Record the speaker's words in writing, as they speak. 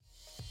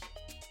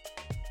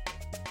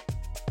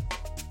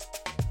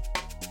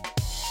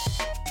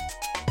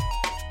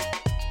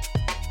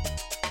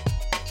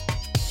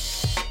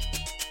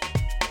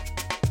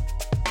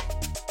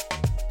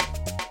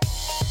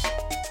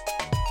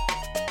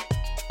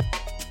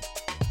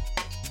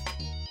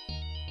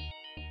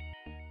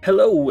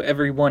Hello,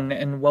 everyone,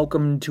 and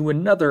welcome to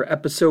another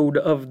episode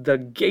of The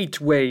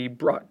Gateway,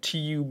 brought to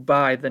you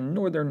by the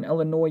Northern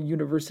Illinois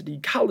University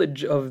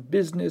College of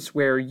Business,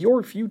 where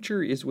your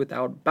future is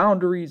without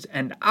boundaries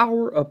and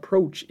our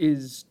approach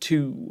is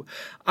too.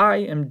 I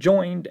am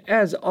joined,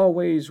 as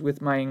always,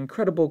 with my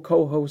incredible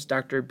co host,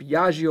 Dr.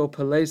 Biagio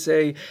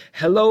Palese.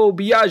 Hello,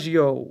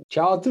 Biagio.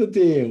 Ciao a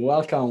tutti,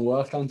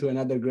 welcome to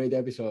another great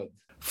episode.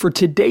 For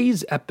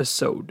today's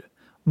episode,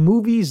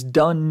 movies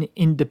done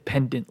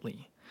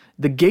independently.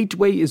 The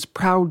Gateway is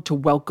proud to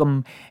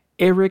welcome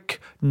Eric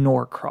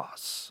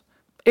Norcross.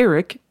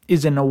 Eric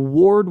is an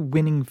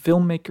award-winning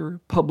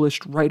filmmaker,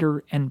 published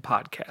writer, and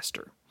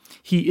podcaster.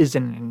 He is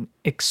an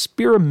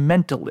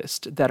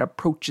experimentalist that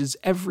approaches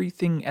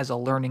everything as a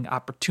learning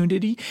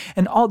opportunity,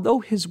 and although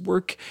his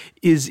work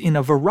is in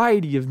a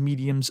variety of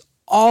mediums,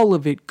 all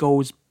of it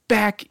goes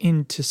back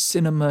into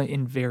cinema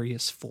in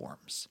various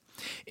forms.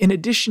 In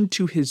addition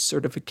to his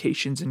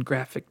certifications in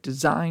graphic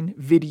design,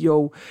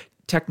 video,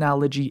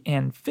 technology,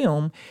 and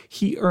film,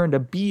 he earned a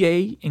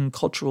BA in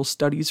Cultural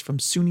Studies from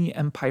SUNY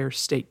Empire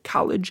State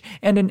College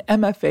and an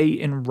MFA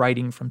in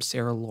Writing from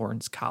Sarah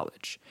Lawrence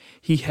College.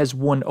 He has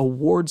won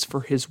awards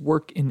for his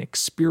work in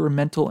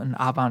experimental and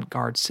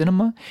avant-garde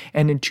cinema,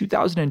 and in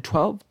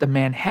 2012, the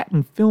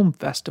Manhattan Film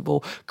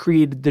Festival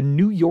created the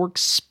New York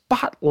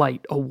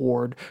Spotlight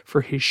Award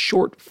for his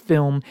short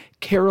film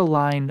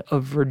Caroline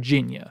of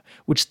Virginia,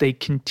 which they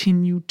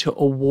continue to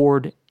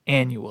award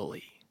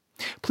annually.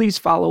 Please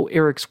follow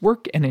Eric's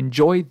work and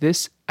enjoy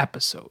this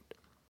episode.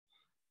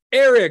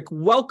 Eric,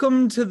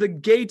 welcome to The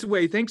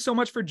Gateway. Thanks so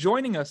much for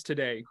joining us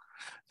today.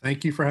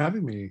 Thank you for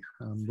having me.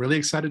 I'm really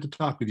excited to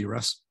talk with you,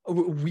 Russ.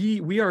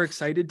 We are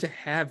excited to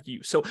have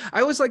you. So I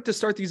always like to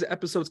start these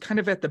episodes kind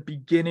of at the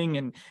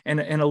beginning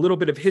and a little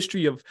bit of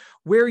history of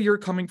where you're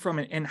coming from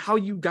and how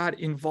you got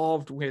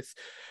involved with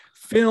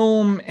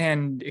film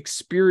and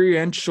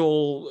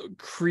experiential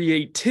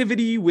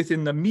creativity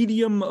within the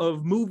medium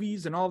of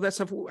movies and all that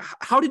stuff.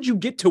 How did you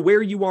get to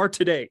where you are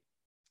today?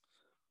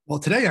 Well,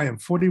 today I am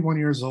 41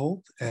 years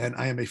old and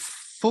I am a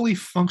fully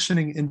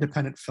functioning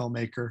independent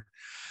filmmaker.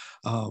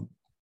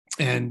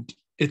 And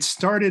it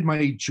started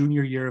my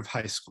junior year of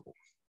high school.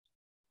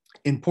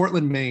 In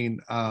Portland,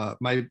 Maine,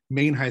 my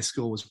main high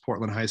school was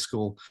Portland High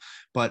School,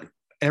 but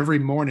every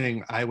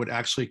morning I would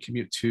actually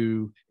commute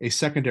to a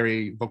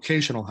secondary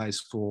vocational high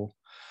school.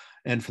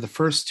 And for the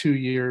first 2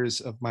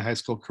 years of my high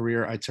school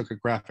career, I took a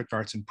graphic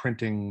arts and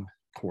printing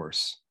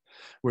course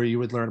where you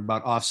would learn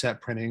about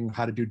offset printing,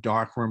 how to do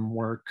darkroom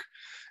work.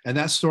 And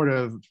that sort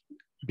of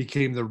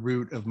became the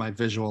root of my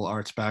visual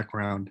arts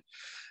background.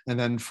 And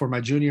then for my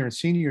junior and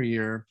senior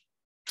year,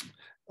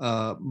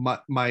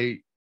 my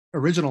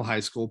original high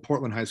school,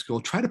 Portland High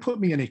School, tried to put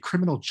me in a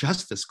criminal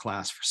justice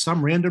class for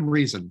some random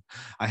reason.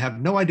 I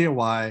have no idea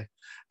why.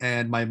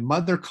 And my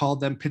mother called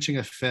them pitching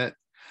a fit.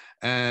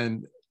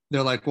 And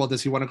they're like, well,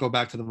 does he want to go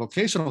back to the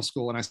vocational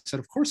school? And I said,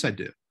 of course I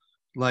do.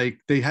 Like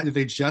they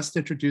just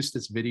introduced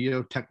this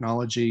video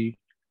technology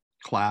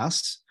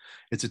class.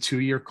 It's a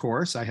 2-year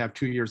course. I have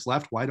 2 years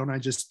left. Why don't I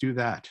just do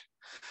that?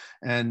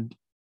 And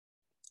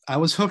I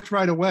was hooked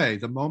right away.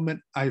 The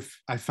moment I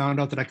found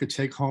out that I could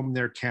take home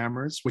their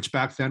cameras, which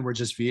back then were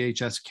just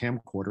VHS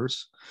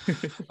camcorders,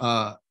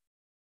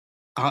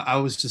 I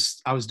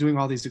was doing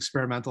all these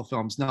experimental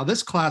films. Now,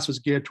 this class was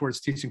geared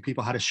towards teaching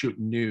people how to shoot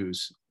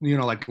news,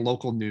 like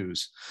local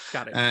news.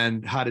 Got it.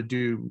 And how to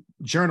do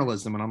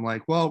journalism. And I'm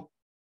like, well,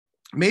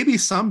 maybe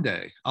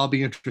someday I'll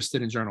be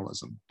interested in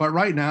journalism. But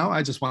right now,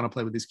 I just want to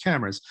play with these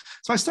cameras.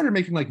 So I started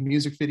making like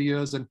music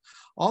videos and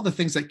all the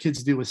things that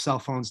kids do with cell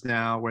phones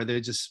now, where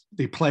they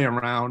play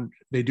around,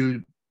 they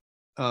do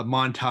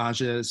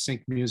montages,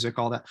 sync music,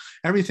 all that.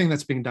 Everything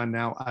that's being done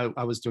now,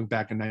 I was doing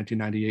back in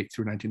 1998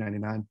 through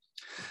 1999.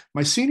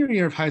 My senior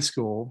year of high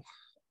school,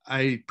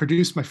 I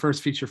produced my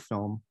first feature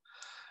film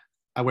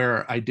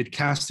where I did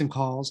casting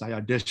calls, I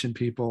auditioned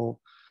people.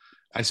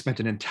 I spent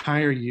an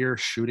entire year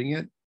shooting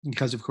it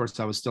because, of course,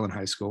 I was still in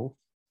high school.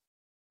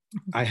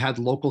 I had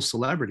local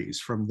celebrities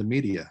from the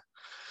media.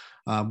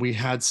 We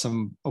had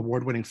some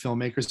award-winning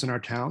filmmakers in our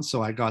town,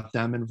 so I got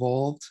them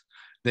involved.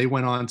 They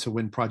went on to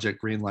win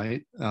Project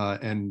Greenlight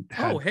and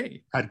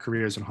had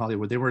careers in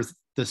Hollywood. They were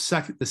the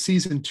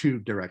season 2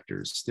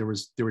 directors. There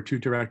were 2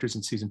 directors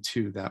in season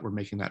 2 that were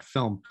making that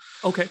film.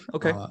 Okay.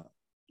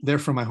 They're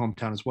from my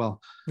hometown as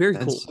well. Very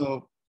cool. And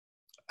so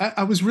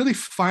I was really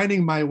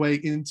finding my way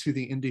into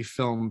the indie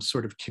film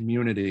sort of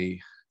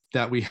community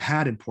that we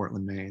had in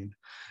Portland, Maine.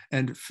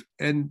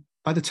 And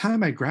by the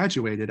time I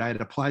graduated, I had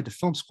applied to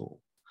film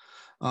school.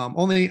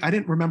 Only I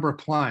didn't remember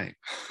applying.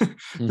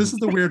 This is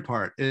the weird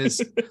part, is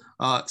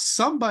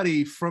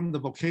somebody from the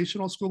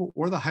vocational school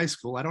or the high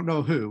school, I don't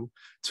know who,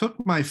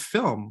 took my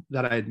film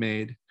that I had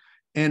made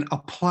and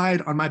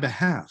applied on my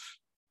behalf.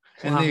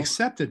 And they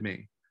accepted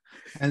me.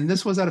 And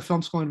this was at a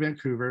film school in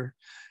Vancouver.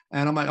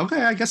 And I'm like,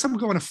 okay, I guess I'm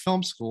going to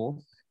film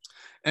school.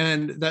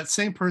 And that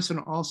same person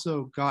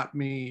also got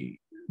me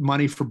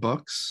money for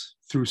books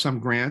through some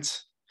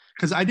grants,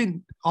 because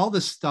all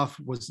this stuff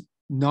was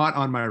not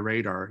on my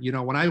radar.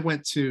 When I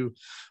went to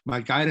my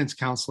guidance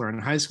counselor in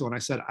high school and I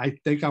said, I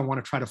think I want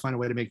to try to find a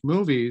way to make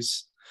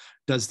movies.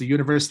 Does the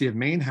University of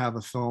Maine have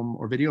a film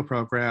or video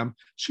program?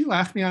 She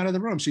laughed me out of the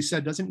room. She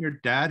said, doesn't your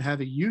dad have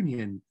a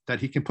union that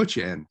he can put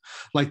you in?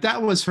 Like,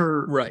 that was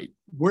her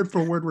word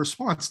for word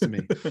response to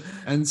me.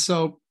 And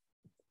so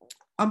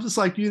I'm just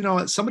like,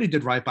 somebody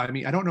did right by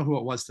me. I don't know who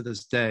it was to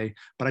this day,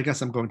 but I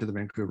guess I'm going to the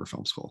Vancouver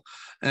Film School.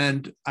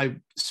 And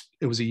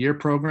it was a year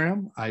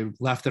program. I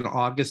left in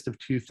August of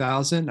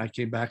 2000. I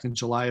came back in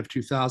July of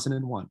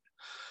 2001.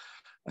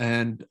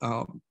 And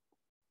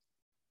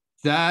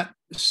that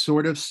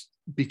sort of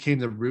became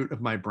the root of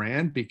my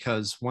brand,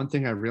 because one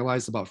thing I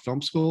realized about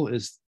film school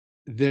is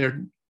they're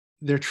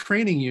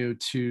training you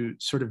to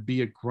sort of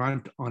be a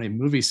grunt on a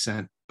movie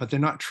set, but they're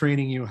not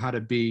training you how to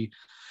be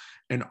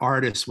an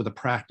artist with a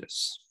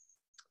practice,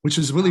 which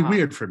is really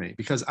weird for me,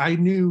 because I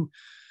knew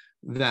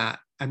that,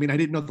 I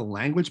didn't know the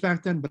language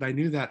back then, but I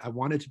knew that I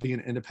wanted to be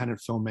an independent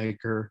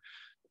filmmaker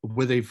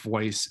with a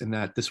voice, and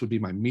that this would be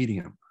my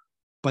medium.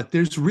 But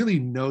there's really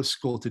no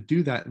school to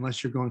do that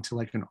unless you're going to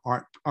like an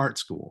art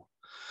school.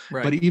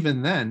 Right. But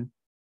even then,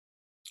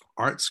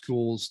 art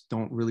schools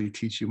don't really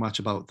teach you much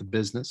about the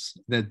business.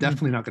 They're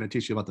definitely not going to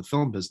teach you about the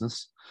film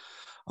business.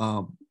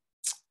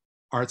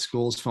 Art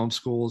schools, film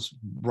schools,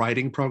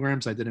 writing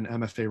programs. I did an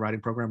MFA writing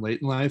program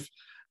late in life.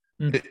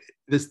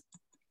 This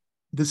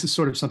is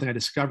sort of something I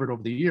discovered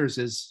over the years,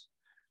 is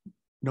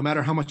no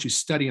matter how much you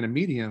study in a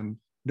medium,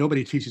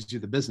 nobody teaches you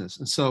the business.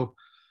 And so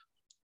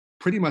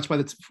pretty much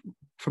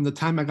from the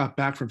time I got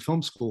back from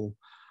film school,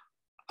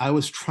 I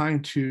was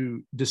trying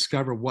to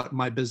discover what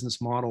my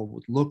business model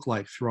would look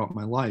like throughout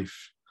my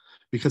life,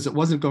 because it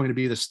wasn't going to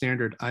be the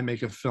standard, I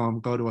make a film,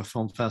 go to a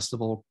film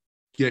festival,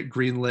 get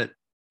greenlit,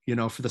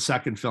 for the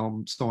second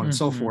film, so on and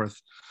so forth.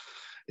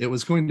 It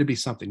was going to be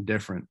something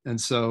different. And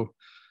so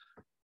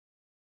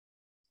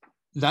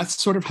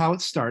that's sort of how it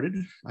started.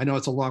 I know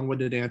it's a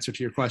long-winded answer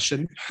to your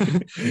question,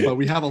 but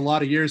we have a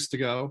lot of years to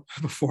go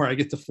before I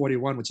get to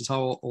 41, which is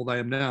how old I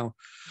am now.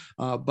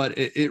 But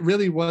it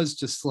really was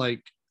just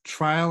like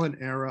trial and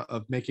error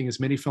of making as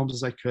many films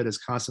as I could, as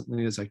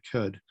constantly as I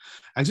could.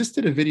 I just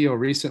did a video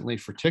recently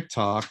for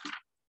TikTok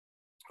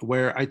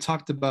where I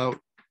talked about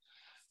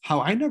how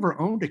I never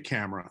owned a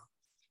camera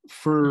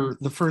for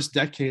the first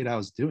decade I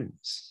was doing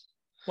this.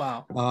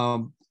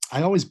 Wow.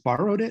 I always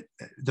borrowed it.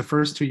 The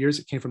first 2 years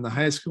it came from the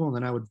high school, and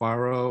then I would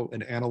borrow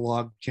an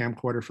analog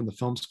camcorder from the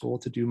film school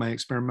to do my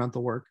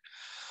experimental work.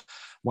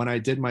 When I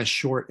did my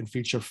short and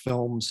feature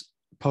films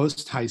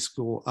post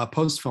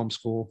film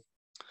school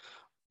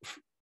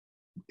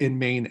in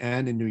Maine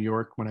and in New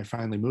York, when I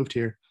finally moved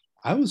here,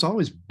 I was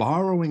always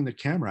borrowing the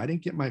camera. I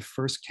didn't get my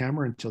first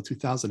camera until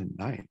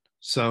 2009.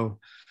 So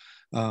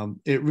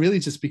it really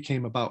just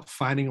became about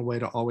finding a way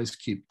to always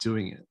keep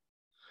doing it.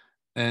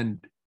 And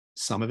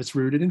some of it's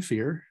rooted in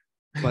fear,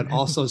 but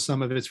also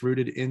some of it's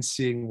rooted in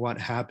seeing what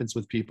happens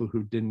with people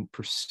who didn't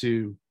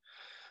pursue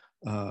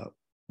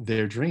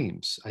their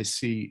dreams. I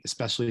see,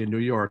 especially in New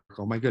York,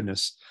 oh my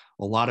goodness,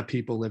 a lot of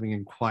people living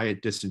in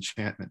quiet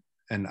disenchantment.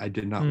 And I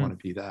did not want to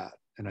be that.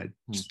 And I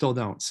still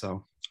don't.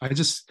 So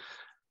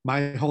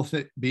my whole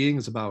being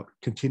is about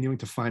continuing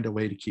to find a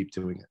way to keep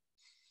doing it.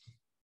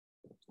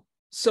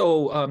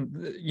 So,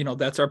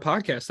 that's our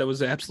podcast. That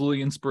was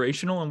absolutely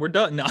inspirational, and we're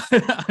done now.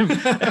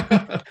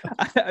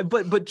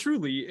 But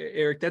truly,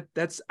 Eric,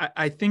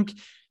 I think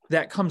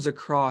that comes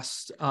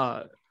across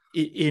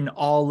in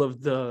all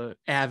of the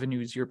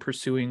avenues you're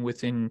pursuing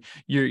within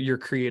your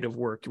creative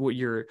work, what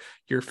your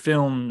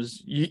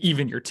films,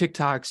 even your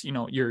TikToks,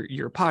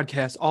 your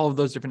podcasts, all of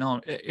those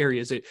different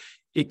areas.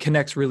 It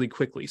connects really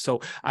quickly.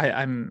 So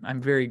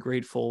I'm very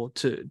grateful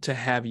to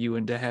have you,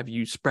 and to have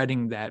you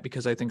spreading that,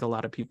 because I think a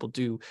lot of people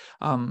do.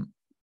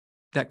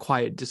 That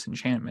quiet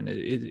disenchantment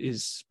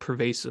is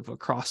pervasive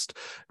across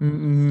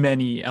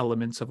many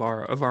elements of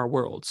our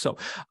world. So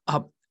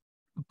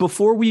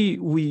before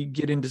we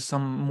get into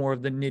some more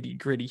of the nitty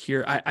gritty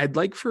here, I'd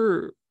like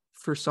for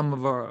some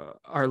of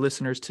our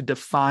listeners to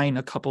define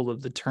a couple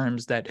of the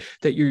terms that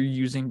you're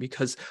using,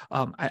 because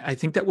I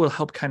think that will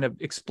help kind of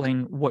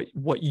explain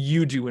what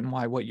you do and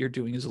why what you're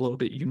doing is a little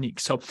bit unique.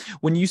 So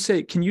when you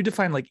say, can you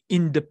define like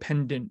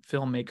independent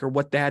filmmaker,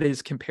 what that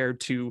is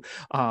compared to,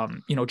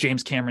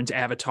 James Cameron's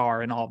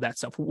Avatar and all of that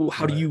stuff?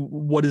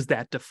 What does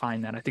that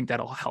define that? I think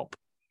that'll help.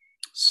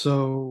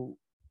 So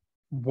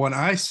when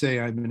I say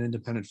I'm an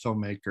independent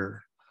filmmaker,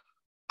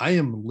 I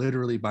am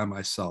literally by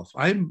myself.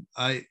 I've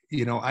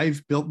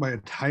built my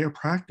entire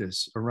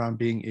practice around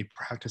being a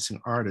practicing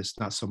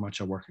artist, not so much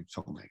a working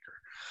filmmaker.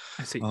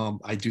 I see.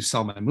 I do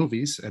sell my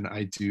movies, and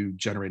I do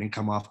generate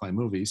income off my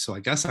movies. So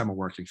I guess I'm a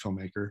working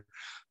filmmaker,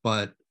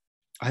 but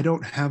I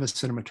don't have a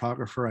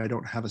cinematographer. I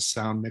don't have a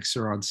sound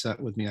mixer on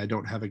set with me. I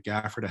don't have a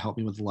gaffer to help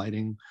me with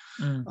lighting.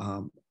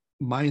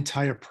 My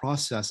entire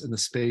process in the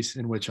space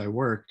in which I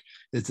work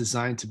is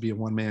designed to be a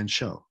one-man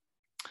show.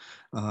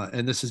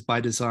 And this is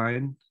by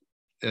design.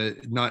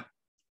 Not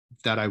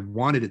that I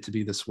wanted it to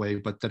be this way,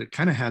 but that it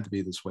kind of had to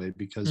be this way,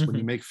 because when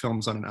you make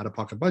films on an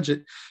out-of-pocket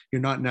budget,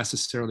 you're not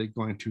necessarily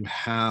going to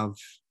have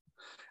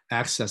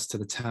access to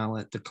the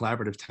talent, the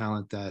collaborative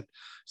talent that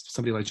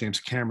somebody like James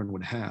Cameron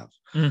would have.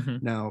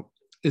 Now,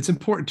 it's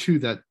important too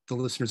that the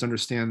listeners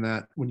understand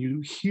that when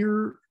you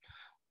hear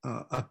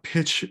a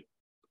pitch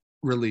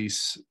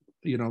release,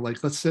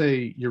 like let's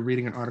say you're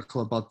reading an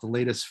article about the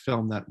latest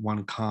film that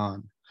won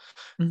Cannes,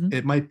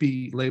 it might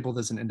be labeled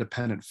as an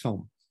independent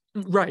film.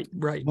 Right.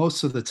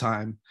 Most of the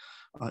time,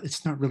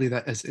 it's not really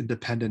that as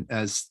independent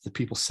as the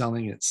people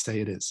selling it say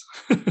it is.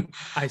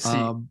 I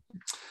see.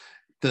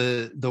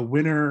 The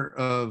winner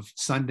of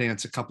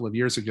Sundance a couple of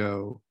years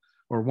ago,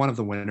 or one of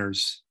the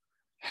winners,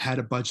 had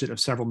a budget of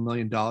several $1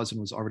 million and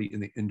was already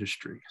in the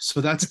industry. So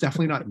that's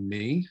definitely not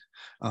me.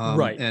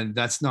 Right. And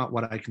that's not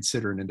what I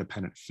consider an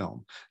independent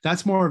film.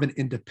 That's more of an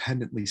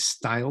independently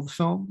styled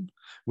film,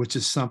 which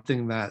is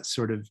something that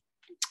sort of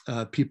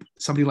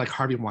somebody like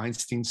Harvey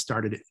Weinstein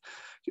started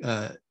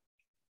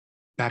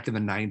back in the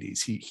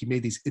 90s. He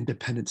made these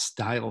independent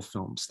style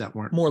films that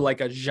weren't more like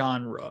a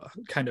genre,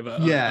 kind of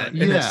an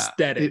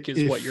aesthetic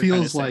is what you're saying. It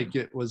feels like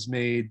it was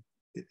made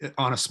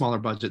on a smaller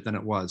budget than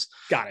it was.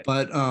 Got it.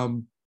 But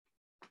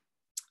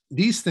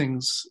these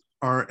things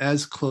are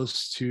as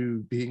close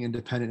to being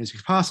independent as you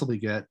could possibly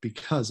get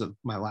because of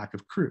my lack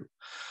of crew.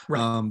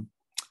 Right.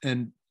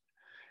 And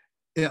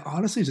it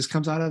honestly just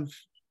comes out of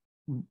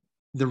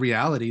the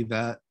reality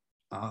that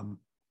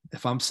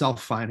if I'm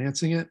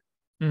self-financing it,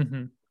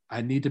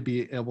 I need to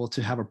be able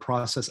to have a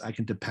process I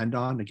can depend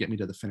on to get me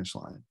to the finish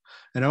line.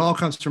 And it all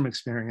comes from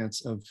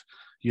experience of,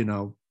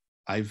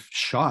 I've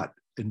shot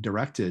and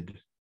directed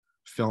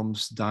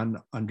films done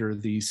under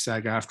the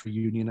SAG-AFTRA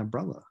union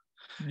umbrella.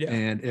 Yeah.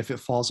 And if it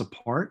falls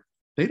apart,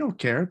 they don't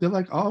care. They're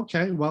like, oh,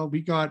 okay, well,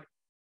 we got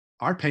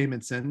our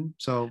payments in.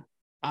 So,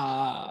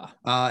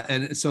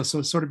 and so it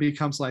sort of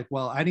becomes like,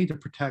 well, I need to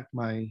protect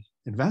my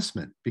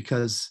investment,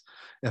 because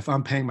if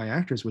I'm paying my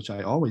actors, which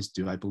I always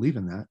do, I believe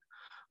in that,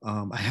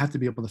 I have to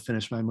be able to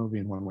finish my movie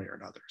in one way or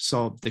another.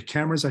 So the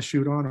cameras I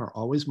shoot on are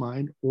always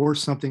mine, or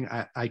something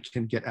I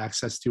can get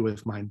access to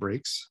if mine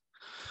breaks.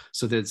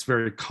 So that it's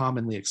very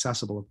commonly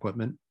accessible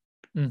equipment.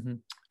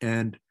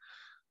 And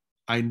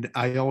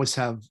I always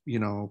have,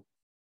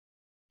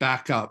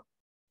 backup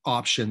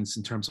options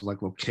in terms of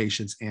like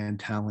locations and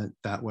talent.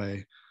 That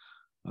way,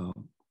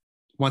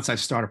 once I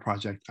start a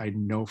project, I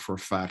know for a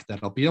fact that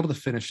I'll be able to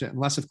finish it,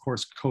 unless of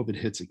course COVID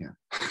hits again.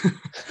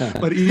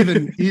 But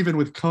even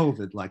with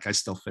COVID, like I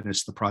still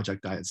finished the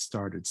project I had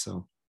started.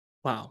 So,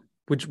 wow.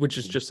 Which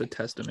is just a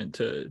testament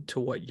to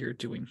what you're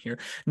doing here.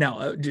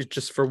 Now,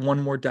 just for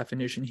one more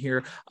definition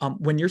here,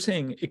 when you're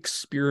saying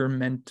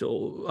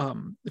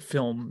experimental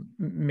film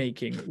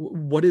making,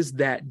 what is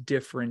that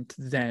different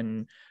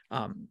than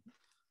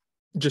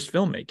just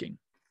filmmaking?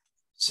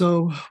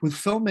 So with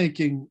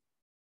filmmaking,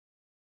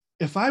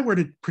 if I were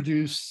to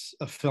produce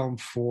a film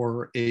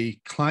for a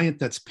client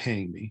that's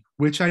paying me,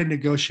 which I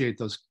negotiate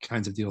those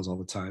kinds of deals all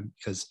the time,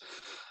 because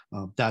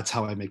that's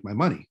how I make my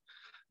money.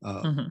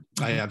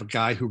 I have a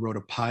guy who wrote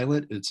a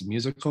pilot. It's a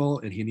musical,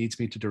 and he needs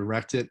me to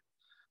direct it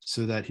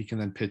so that he can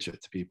then pitch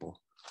it to people.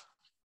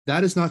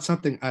 That is not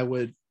something I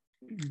would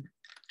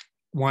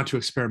want to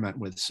experiment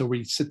with. So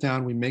we sit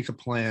down, we make a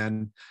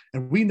plan,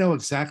 and we know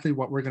exactly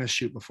what we're going to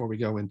shoot before we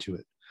go into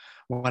it.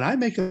 When I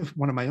make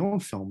one of my own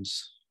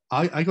films,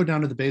 I go down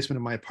to the basement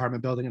of my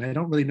apartment building, and I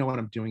don't really know what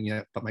I'm doing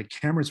yet, but my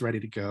camera's ready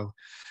to go.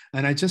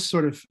 And I just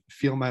sort of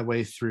feel my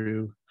way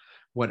through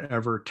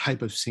whatever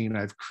type of scene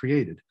I've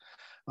created.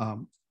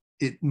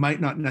 It might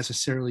not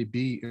necessarily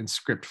be in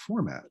script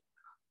format.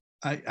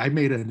 I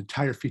made an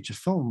entire feature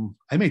film.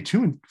 I made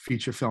 2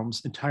 feature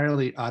films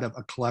entirely out of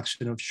a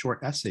collection of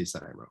short essays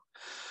that I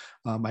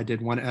wrote. I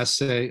did one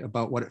essay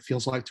about what it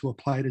feels like to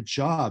apply to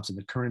jobs in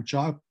the current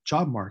job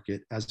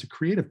market as a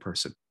creative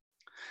person.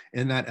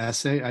 In that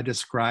essay, I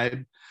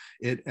described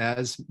it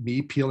as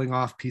me peeling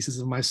off pieces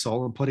of my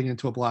soul and putting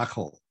into a black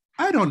hole.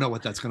 I don't know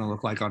what that's going to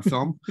look like on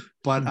film,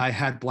 but I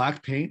had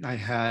black paint. I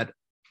had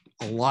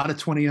a lot of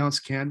 20-ounce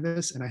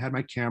canvas, and I had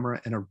my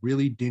camera in a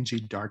really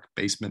dingy, dark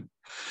basement.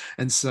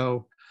 And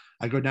so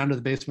I go down to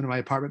the basement of my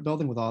apartment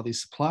building with all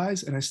these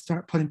supplies, and I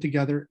start putting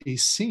together a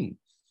scene.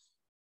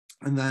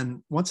 And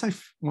then once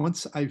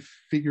I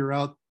figure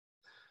out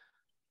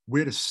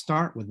where to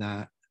start with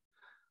that,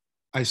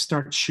 I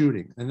start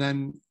shooting. And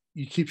then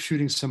you keep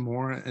shooting some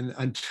more, and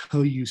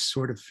until you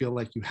sort of feel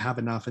like you have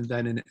enough. And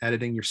then in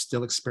editing, you're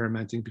still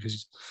experimenting,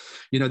 because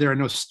there are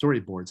no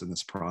storyboards in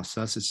this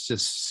process. It's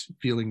just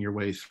feeling your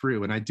way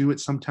through. And I do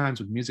it sometimes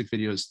with music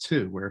videos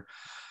too, where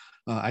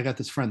I got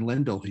this friend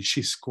Lyndall.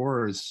 She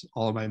scores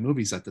all of my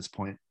movies at this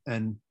point,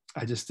 and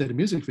I just did a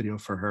music video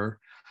for her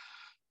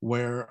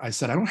where I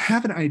said, I don't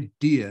have an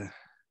idea,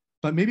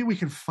 but maybe we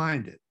can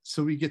find it.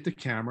 So we get the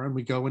camera and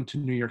we go into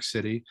New York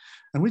City,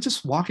 and we're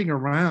just walking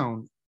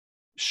around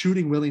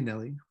shooting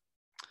willy-nilly.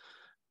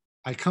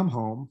 I come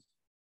home,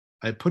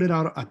 I put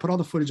all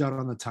the footage out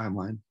on the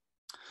timeline,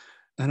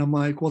 and I'm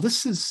like, well,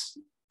 this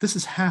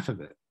is half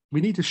of it.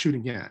 We need to shoot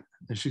again.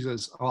 And she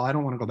says, oh, I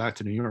don't want to go back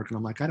to New York. And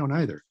I'm like, I don't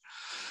either.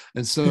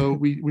 And so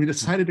we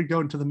decided to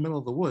go into the middle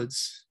of the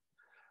woods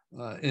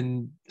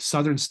in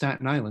southern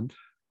Staten Island,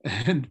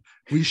 And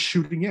we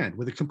shoot again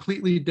with a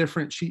completely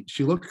different, she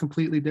looked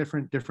completely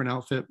different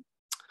outfit.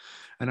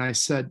 And I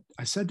said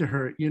to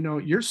her, you know,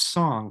 your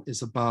song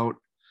is about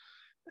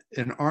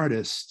an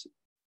artist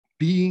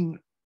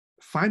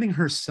finding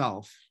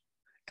herself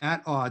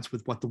at odds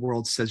with what the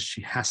world says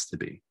she has to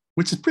be,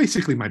 which is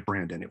basically my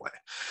brand anyway.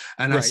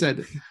 And right. I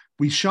said,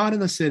 we shot in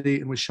the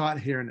city and we shot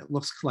here, and it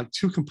looks like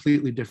two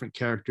completely different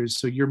characters.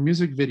 So your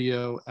music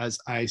video, as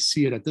I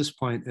see it at this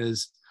point,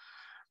 is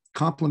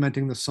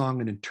complementing the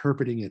song and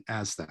interpreting it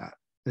as that.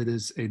 It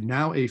is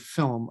now a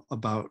film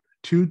about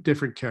two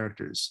different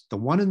characters. The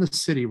one in the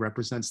city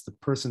represents the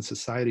person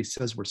society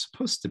says we're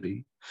supposed to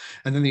be,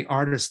 and then the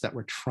artist that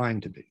we're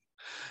trying to be.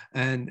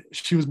 And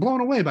she was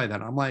blown away by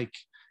that. I'm like,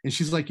 and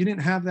she's like, you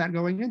didn't have that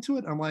going into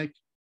it? I'm like,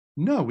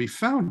 no, we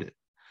found it.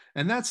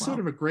 And that's sort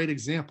of a great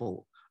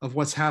example of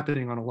what's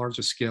happening on a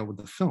larger scale with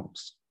the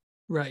films.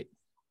 Right.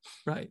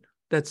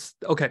 That's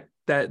okay.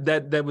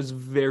 That was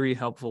very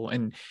helpful.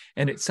 And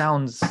it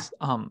sounds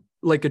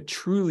like a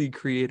truly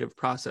creative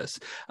process.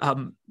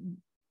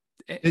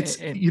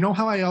 You know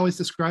how I always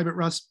describe it,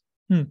 Russ?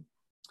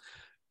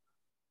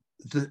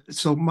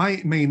 So my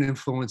main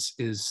influence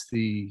is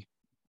the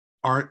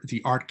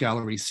art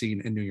gallery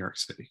scene in New York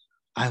City.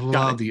 I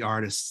love the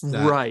artists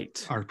that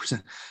are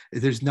present.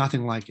 There's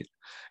nothing like it.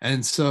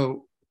 And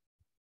so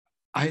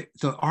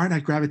the art I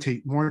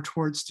gravitate more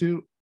towards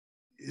too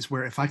is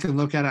where if I can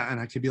look at it and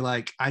I could be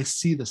like, I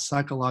see the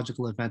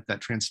psychological event that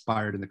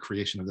transpired in the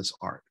creation of this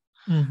art.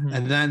 Mm-hmm.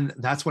 And then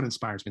that's what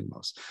inspires me the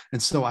most.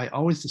 And so I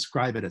always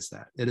describe it as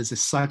that. It is a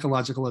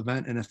psychological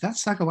event. And if that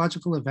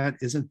psychological event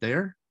isn't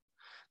there,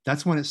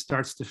 that's when it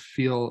starts to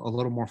feel a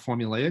little more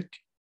formulaic,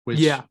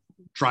 which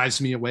drives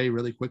me away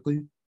really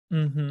quickly.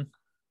 Mm-hmm.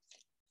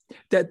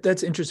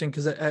 That's interesting,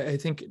 because I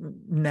think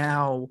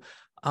now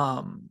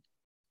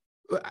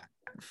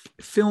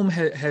film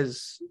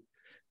has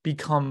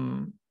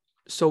become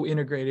so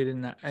integrated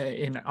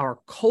in our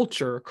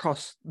culture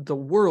across the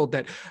world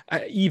that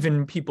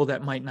even people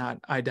that might not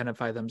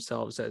identify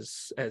themselves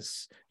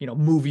as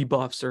movie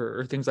buffs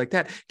or things like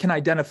that can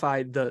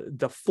identify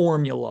the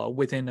formula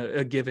within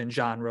a given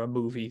genre,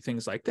 movie,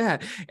 things like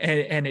that,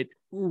 and it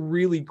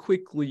really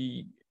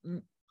quickly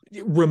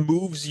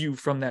removes you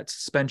from that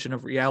suspension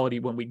of reality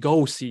when we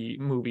go see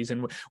movies.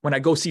 And when I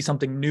go see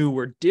something new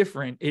or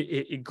different,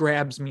 it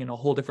grabs me in a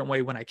whole different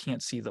way when I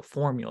can't see the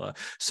formula.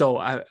 So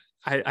I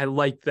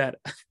like that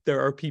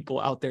there are people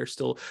out there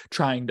still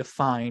trying to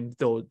find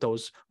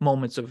those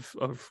moments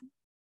of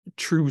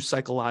true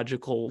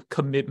psychological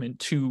commitment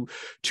to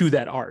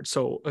that art.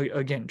 So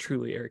again,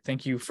 truly, Eric,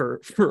 thank you for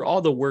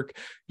all the work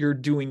you're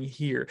doing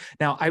here.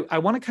 Now, I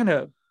want to kind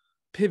of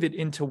pivot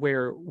into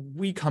where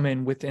we come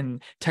in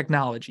within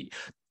technology.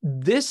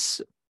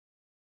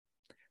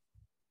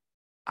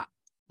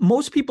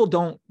 Most people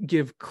don't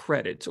give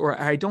credit, or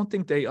I don't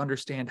think they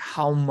understand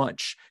how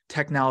much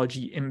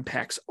technology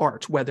impacts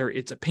art, whether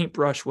it's a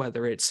paintbrush,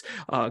 whether it's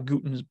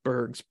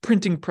Gutenberg's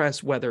printing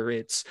press, whether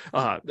it's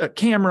a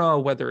camera,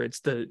 whether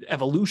it's the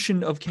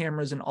evolution of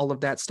cameras and all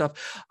of that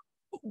stuff.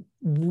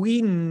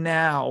 We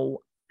now,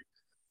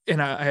 and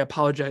I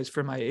apologize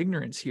for my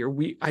ignorance here,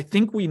 I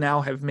think we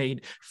now have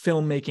made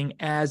filmmaking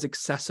as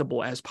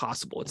accessible as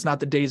possible. It's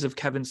not the days of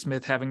Kevin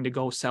Smith having to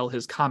go sell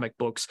his comic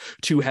books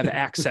to have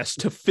access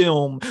to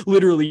film,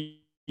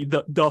 literally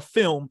the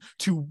film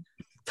to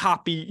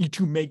copy,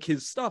 to make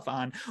his stuff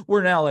on.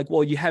 We're now like,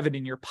 well, you have it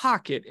in your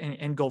pocket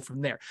and go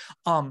from there.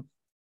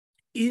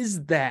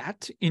 Is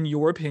that, in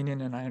your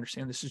opinion, and I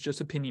understand this is just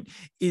opinion,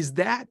 is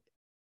that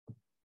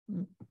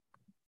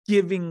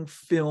giving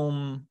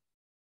film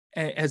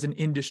as an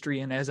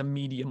industry and as a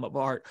medium of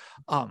art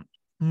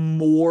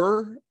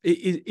more,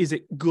 is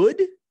it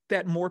good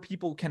that more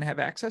people can have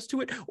access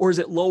to it, or is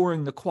it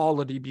lowering the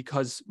quality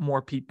because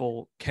more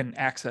people can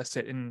access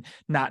it and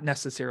not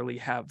necessarily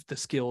have the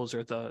skills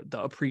or the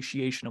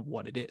appreciation of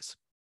what it is?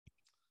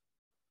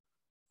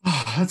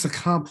 Oh, that's a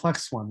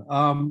complex one.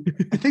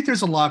 I think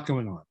there's a lot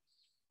going on.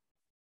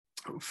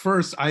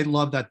 First, I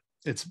love that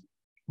it's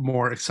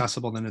more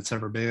accessible than it's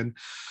ever been.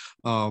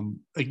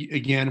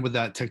 Again, with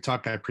that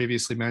TikTok I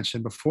previously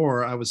mentioned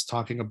before, I was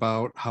talking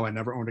about how I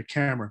never owned a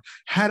camera.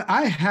 Had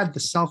I had the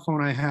cell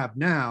phone I have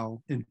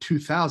now in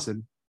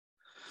 2000,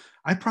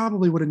 I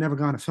probably would have never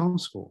gone to film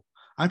school.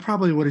 I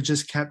probably would have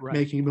just kept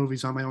making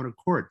movies on my own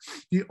accord.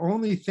 The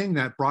only thing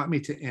that brought me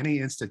to any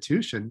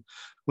institution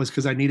was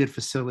because I needed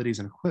facilities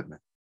and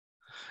equipment.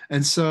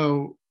 And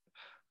so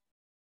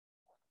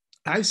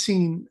I've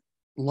seen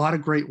a lot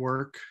of great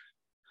work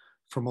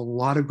from a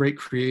lot of great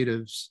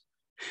creatives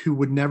who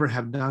would never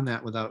have done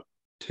that without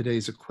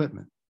today's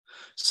equipment.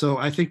 So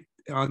I think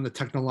on the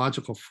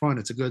technological front,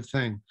 it's a good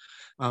thing.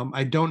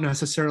 I don't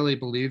necessarily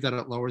believe that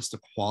it lowers the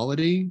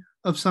quality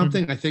of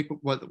something. Mm-hmm. I think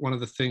one of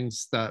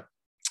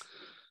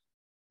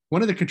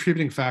the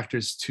contributing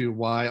factors to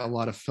why a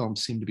lot of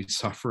films seem to be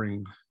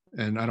suffering,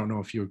 and I don't know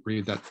if you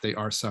agree that they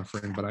are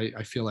suffering, but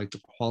I feel like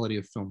the quality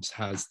of films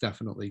has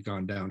definitely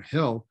gone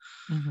downhill.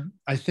 Mm-hmm.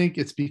 I think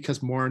it's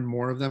because more and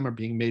more of them are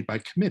being made by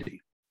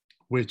committee,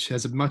 which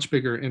has a much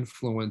bigger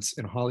influence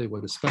in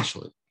Hollywood,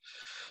 especially.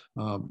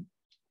 Um,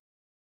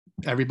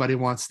 Everybody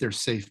wants their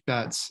safe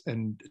bets,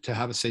 and to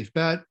have a safe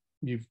bet,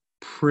 you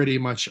pretty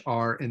much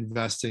are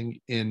investing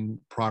in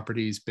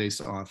properties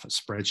based off a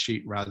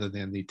spreadsheet rather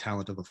than the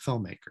talent of a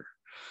filmmaker.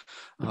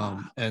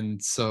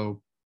 And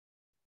so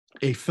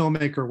a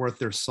filmmaker worth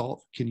their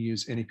salt can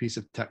use any piece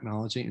of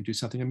technology and do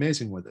something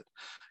amazing with it.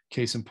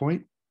 Case in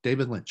point,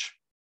 David Lynch.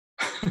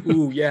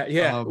 Ooh, yeah.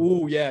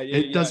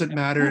 It doesn't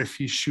matter if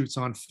he shoots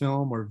on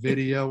film or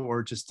video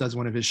or just does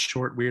one of his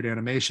short, weird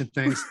animation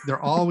things.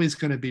 They're always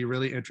going to be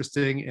really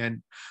interesting,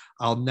 and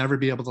I'll never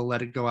be able to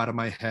let it go out of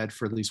my head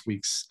for at least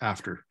weeks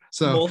after.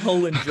 So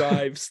Mulholland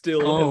Drive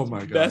still Oh has my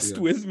God, messed yes.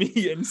 with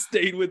me and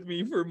stayed with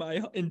me for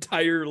my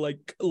entire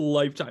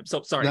lifetime.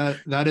 So sorry.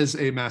 that is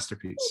a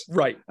masterpiece.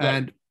 Right.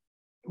 And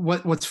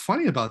what's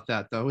funny about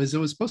that, though, is it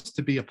was supposed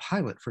to be a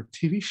pilot for a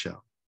TV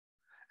show.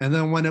 And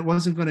then when it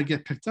wasn't going to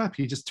get picked up,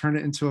 he just turned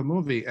it into a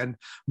movie. And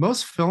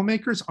most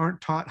filmmakers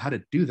aren't taught how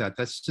to do that.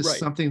 That's just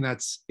something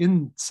that's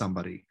in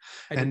somebody.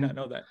 I did not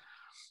know that.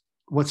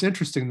 What's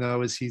interesting,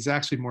 though, is he's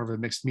actually more of a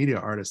mixed media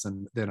artist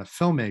than a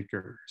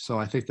filmmaker. So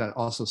I think that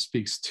also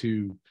speaks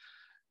to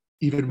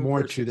even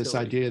more to this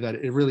idea that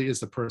it really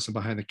is the person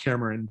behind the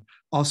camera, and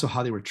also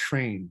how they were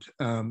trained.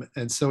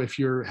 And so if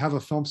you have a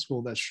film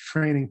school that's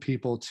training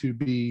people to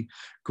be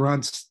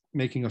grunts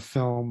making a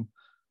film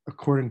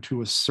according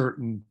to a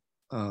certain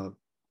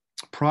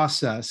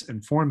process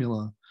and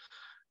formula,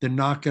 they're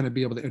not going to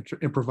be able to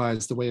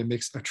improvise the way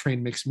a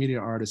trained mixed media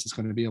artist is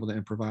going to be able to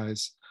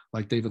improvise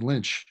like David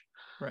Lynch.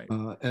 Right.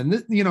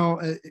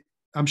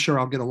 I'm sure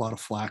I'll get a lot of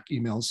flack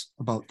emails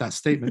about that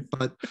statement,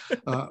 but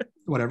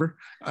whatever.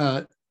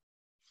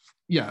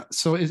 Yeah,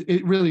 so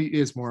it really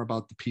is more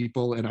about the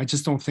people, and I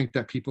just don't think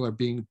that people are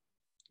being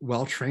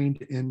well trained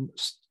in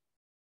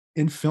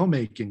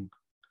filmmaking,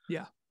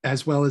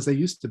 as well as they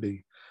used to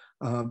be.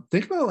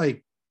 Think about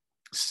like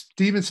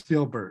Steven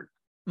Spielberg,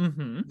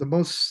 the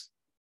most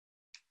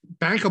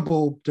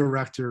bankable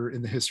director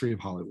in the history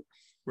of Hollywood.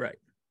 Right.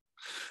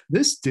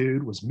 This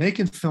dude was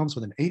making films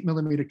with an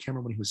 8mm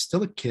camera when he was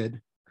still a kid.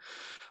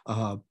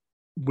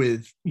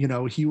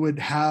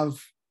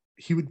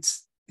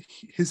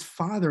 His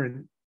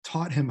father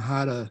taught him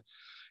how to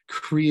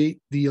create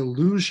the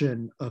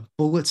illusion of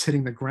bullets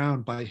hitting the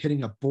ground by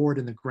hitting a board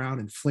in the ground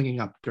and flinging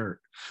up dirt.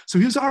 So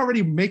he was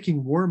already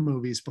making war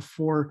movies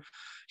before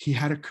he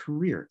had a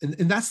career.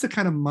 And that's the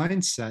kind of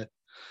mindset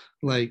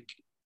like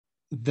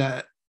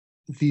that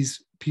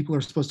these people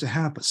are supposed to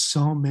have, but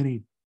so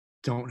many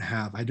don't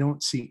have. I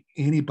don't see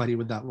anybody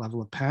with that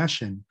level of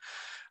passion.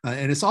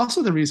 And it's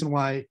also the reason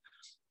why,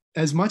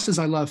 as much as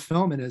I love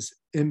film and as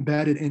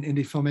embedded in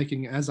indie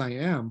filmmaking as I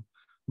am,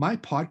 my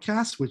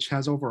podcast, which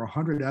has over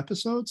 100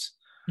 episodes,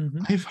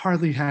 I've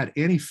hardly had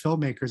any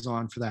filmmakers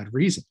on for that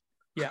reason.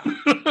 Yeah.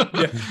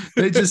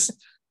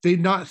 They're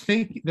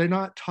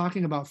not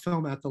talking about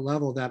film at the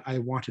level that I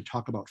want to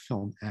talk about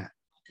film at.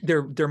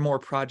 They're more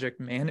project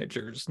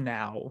managers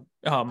now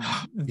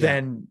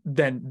than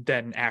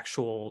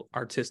actual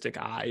artistic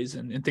eyes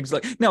and things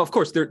like. Now, of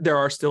course, there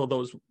are still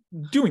those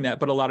doing that,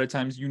 but a lot of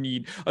times you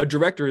need a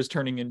director is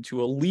turning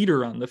into a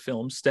leader on the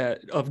film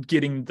set of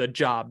getting the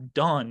job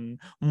done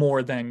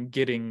more than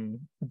getting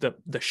the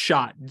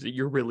shot that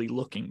you're really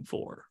looking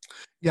for.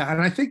 Yeah,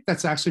 and I think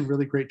that's actually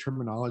really great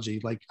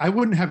terminology. Like, I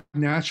wouldn't have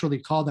naturally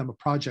called them a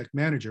project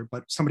manager,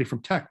 but somebody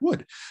from tech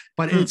would.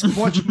 But it's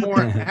much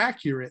more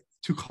accurate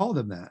to call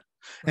them that.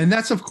 And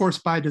that's, of course,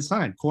 by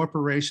design.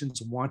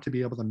 Corporations want to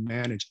be able to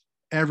manage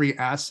every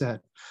asset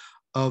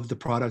of the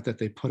product that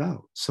they put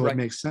out. So it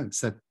makes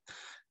sense that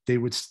they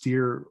would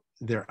steer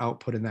their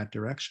output in that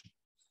direction.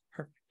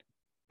 Perfect.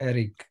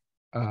 Eric.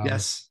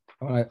 Yes.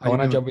 I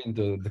want to jump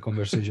into the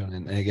conversation.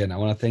 And again, I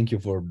want to thank you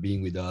for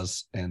being with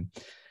us. And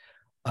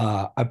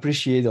I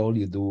appreciate all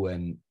you do.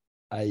 And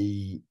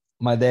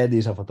my dad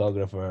is a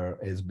photographer,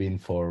 has been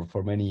for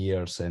many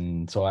years.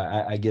 And so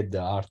I get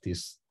the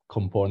artist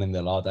component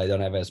a lot. I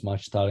don't have as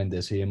much talent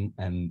as him.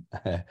 And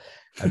I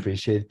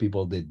appreciate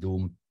people that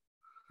do.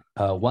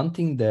 One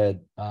thing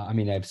that,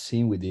 I've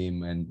seen with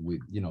him and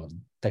with,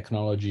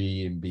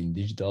 technology and being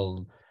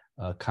digital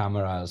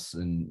cameras,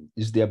 and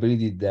is the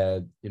ability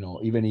that,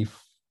 even if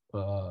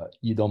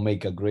you don't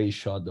make a great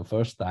shot the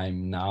first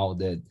time, now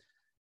that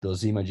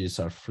those images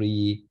are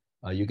free,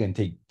 you can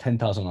take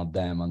 10,000 of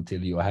them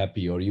until you're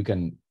happy, or you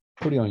can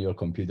put it on your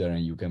computer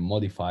and you can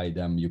modify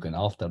them, you can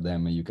alter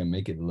them, and you can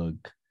make it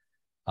look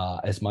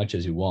as much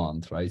as you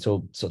want, right?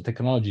 So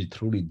technology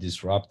truly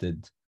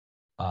disrupted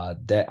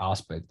that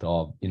aspect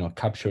of,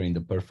 capturing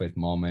the perfect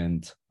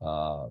moment,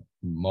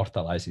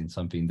 immortalizing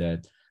something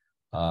that,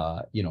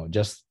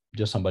 just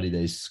somebody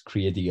that is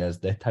creating as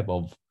that type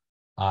of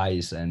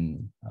eyes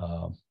and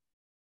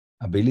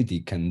ability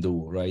can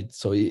do, right?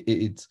 So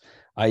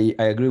I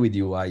agree with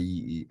you.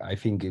 I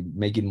think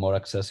making more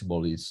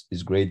accessible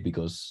is great,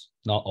 because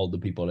not all the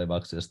people have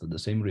access to the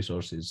same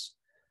resources.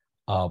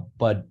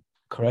 But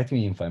correct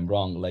me if I'm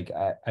wrong. Like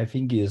I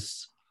think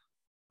is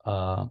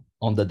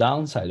on the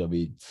downside of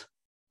it,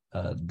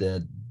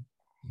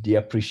 the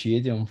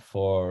appreciation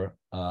for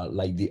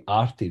like the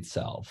art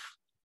itself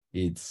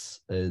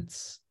it's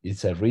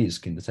a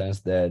risk in the sense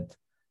that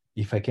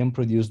if I can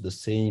produce the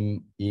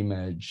same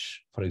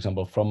image, for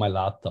example, from my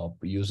laptop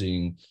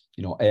using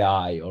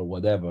AI or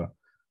whatever,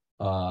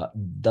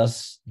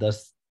 does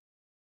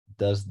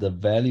the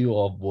value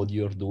of what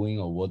you're doing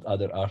or what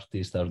other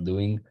artists are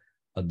doing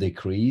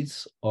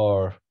decrease,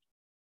 or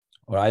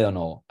I don't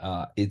know?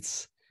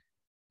 It's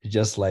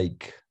just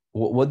like,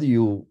 what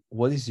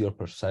is your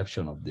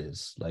perception of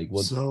this? Like,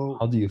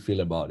 how do you feel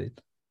about it?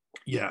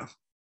 Yeah,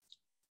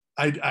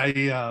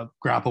 I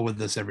grapple with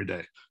this every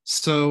day.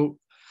 So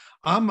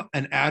I'm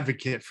an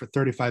advocate for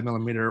 35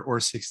 millimeter or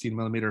 16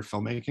 millimeter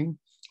filmmaking,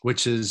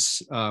 which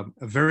is a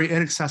very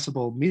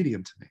inaccessible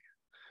medium to me.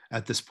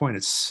 At this point,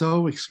 it's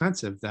so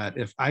expensive that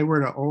if I were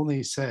to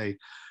only say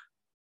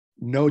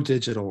no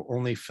digital,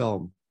 only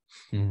film,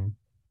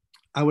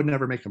 I would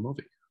never make a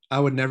movie. I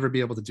would never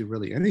be able to do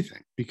really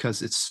anything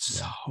because it's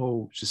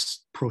so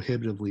just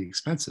prohibitively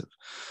expensive.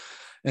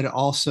 And it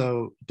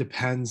also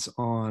depends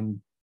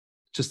on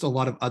just a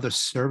lot of other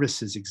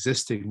services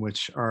existing,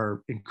 which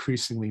are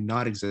increasingly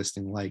not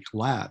existing, like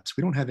labs.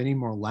 We don't have any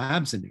more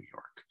labs in New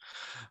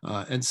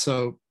York. And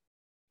so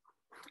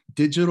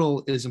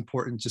digital is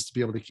important just to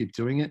be able to keep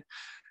doing it.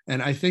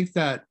 And I think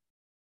that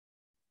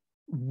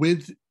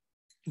with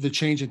the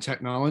change in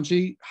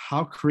technology,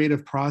 how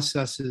creative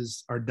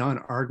processes are done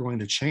are going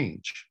to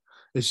change.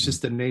 It's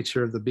just the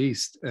nature of the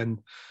beast. And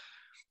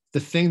the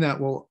thing that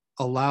will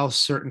allow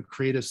certain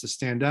creatives to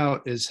stand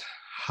out is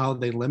how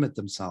they limit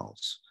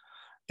themselves.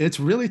 It's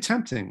really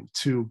tempting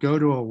to go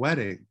to a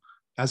wedding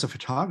as a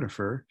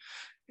photographer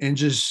and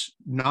just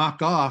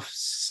knock off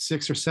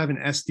 6 or 7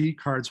 SD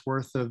cards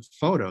worth of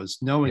photos,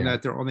 knowing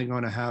that they're only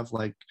going to have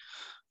like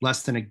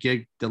less than a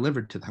gig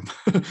delivered to them.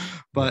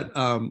 But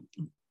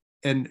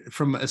and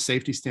from a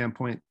safety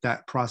standpoint,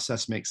 that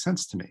process makes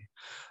sense to me.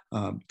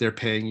 They're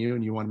paying you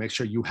and you want to make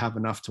sure you have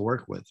enough to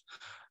work with.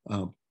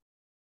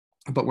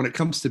 But when it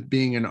comes to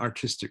being an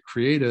artistic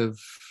creative,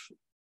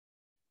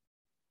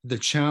 the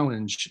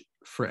challenge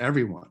for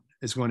everyone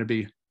is going to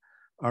be,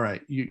 all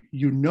right, you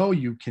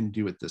can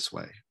do it this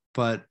way,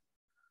 but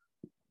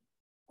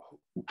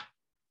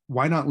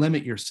why not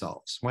limit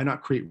yourselves? Why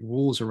not create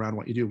rules around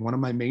what you do? One of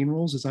my main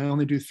rules is I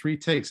only do 3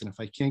 takes. And if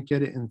I can't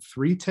get it in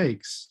 3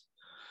 takes,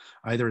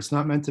 either it's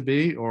not meant to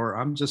be, or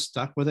I'm just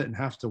stuck with it and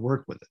have to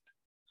work with it.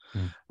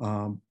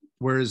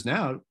 Whereas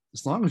now,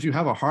 as long as you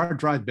have a hard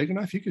drive big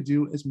enough, you could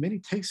do as many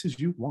takes as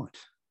you want,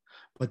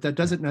 but that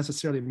doesn't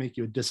necessarily make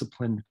you a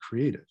disciplined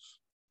creative.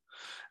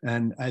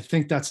 And I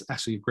think that's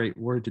actually a great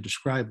word to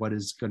describe what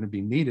is going to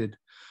be needed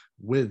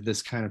with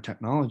this kind of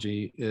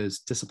technology is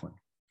discipline.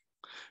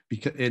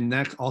 Because, and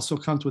that also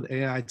comes with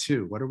AI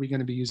too. What are we going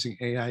to be using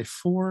AI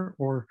for?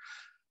 Or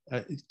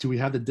do we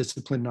have the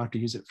discipline not to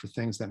use it for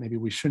things that maybe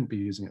we shouldn't be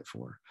using it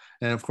for?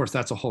 And of course,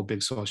 that's a whole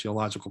big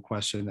sociological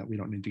question that we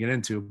don't need to get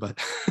into, but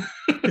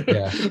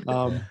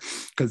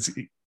because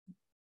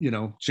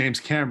James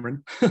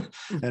Cameron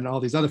and all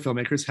these other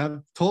filmmakers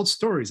have told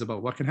stories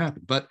about what can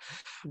happen. But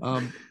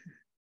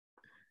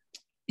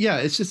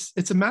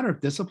it's a matter of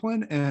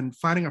discipline and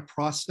finding a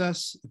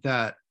process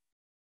that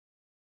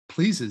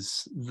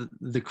pleases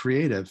the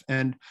creative.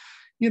 And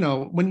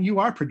when you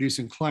are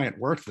producing client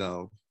work,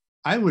 though,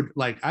 I would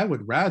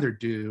rather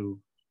do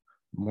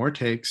more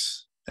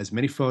takes, as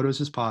many photos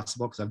as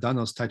possible, because I've done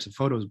those types of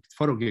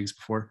photo gigs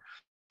before.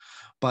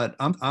 But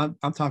I'm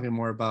talking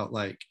more about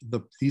like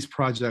these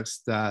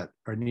projects that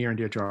are near and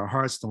dear to our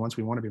hearts, the ones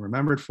we want to be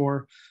remembered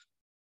for.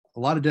 A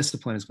lot of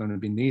discipline is going to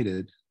be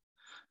needed.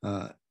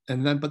 But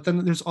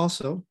then there's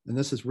also, and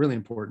this is really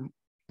important,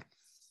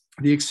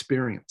 the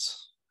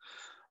experience.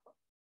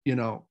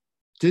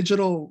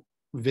 Digital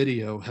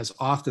video has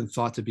often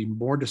thought to be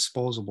more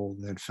disposable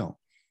than film.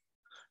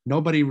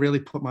 Nobody really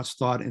put much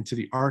thought into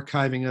the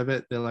archiving of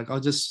it. They're like, I'll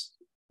just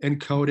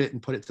encode it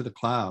and put it to the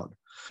cloud.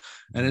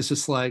 And it's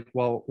just like,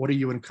 well, what are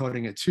you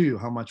encoding it to?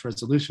 How much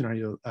resolution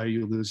are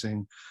you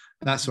losing?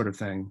 That sort of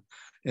thing.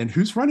 And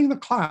who's running the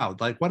cloud?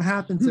 Like, what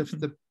happens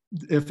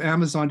if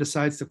Amazon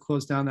decides to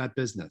close down that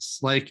business?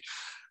 Like,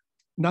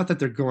 not that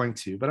they're going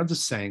to, but I'm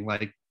just saying,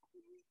 like,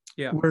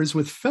 whereas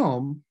with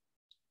film,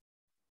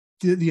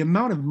 the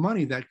amount of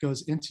money that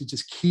goes into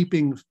just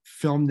keeping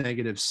film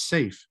negatives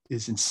safe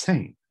is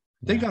insane.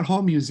 They got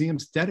whole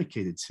museums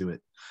dedicated to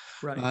it.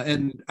 Right.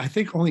 And I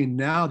think only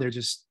now they're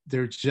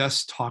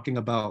just talking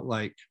about,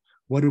 like,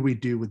 what do we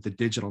do with the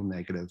digital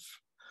negative?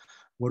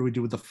 What do we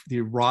do with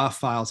the raw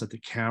files that the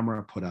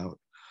camera put out?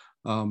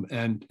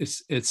 And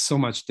it's so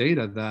much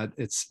data that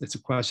it's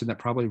a question that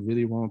probably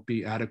really won't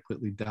be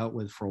adequately dealt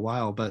with for a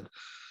while. But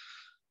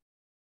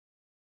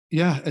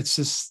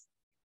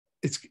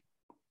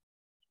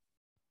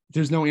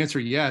there's no answer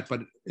yet,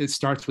 but it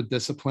starts with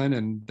discipline,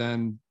 and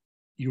then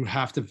you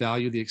have to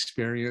value the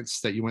experience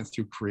that you went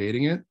through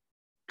creating it.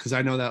 Because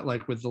I know that,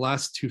 like, with the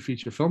last 2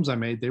 feature films I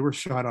made, they were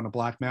shot on a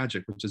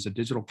Blackmagic, which is a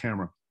digital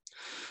camera.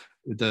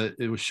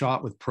 It was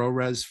shot with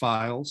ProRes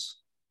files.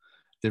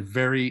 They're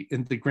very,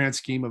 in the grand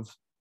scheme of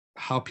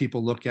how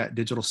people look at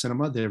digital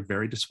cinema, they're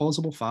very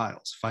disposable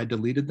files. If I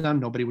deleted them,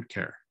 nobody would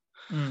care.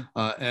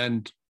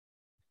 And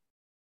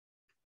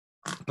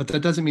But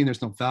that doesn't mean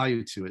there's no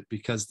value to it,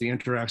 because the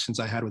interactions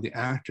I had with the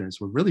actors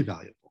were really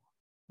valuable.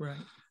 Right.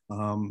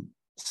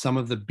 Some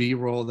of the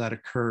B-roll that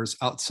occurs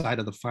outside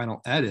of the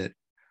final edit,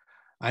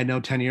 I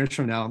know 10 years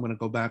from now, I'm going to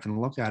go back and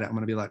look at it. I'm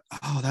going to be like,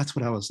 oh, that's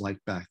what I was like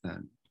back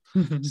then.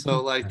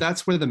 So like,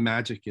 that's where the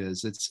magic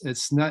is.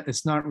 It's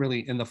not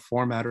really in the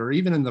format, or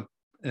even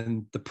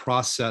in the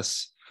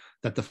process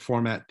that the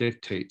format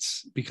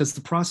dictates, because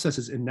the process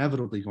is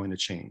inevitably going to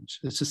change.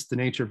 It's just the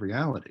nature of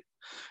reality.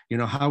 You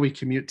know, how we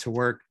commute to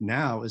work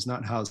now is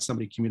not how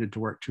somebody commuted to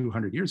work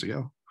 200 years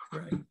ago.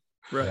 Right.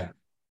 Right.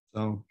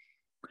 Yeah.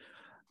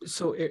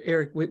 So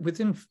Eric,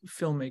 within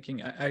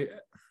filmmaking, I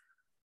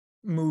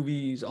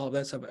movies, all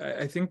that stuff,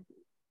 I think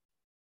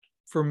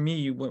for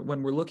me,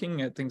 when we're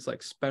looking at things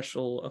like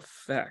special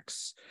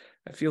effects,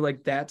 I feel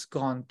like that's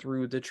gone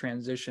through the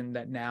transition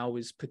that now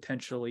is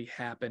potentially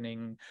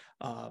happening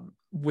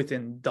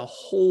within the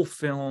whole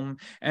film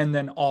and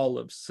then all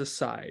of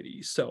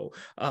society. So,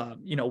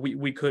 you know,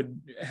 we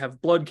could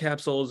have blood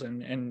capsules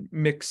and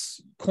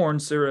mix corn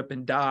syrup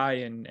and dye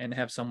and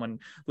have someone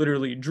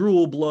literally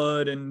drool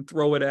blood and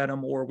throw it at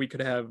them, or we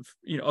could have,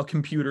 you know, a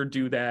computer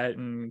do that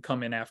and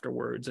come in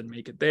afterwards and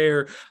make it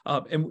there.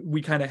 And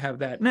we kind of have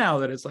that now,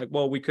 that it's like,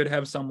 well, we could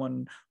have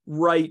someone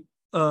write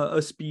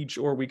a speech,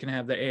 or we can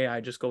have the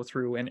AI just go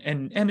through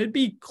and it'd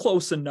be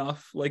close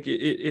enough, like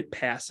it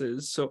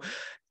passes. So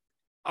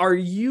are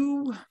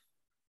you,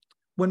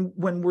 when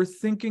we're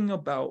thinking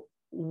about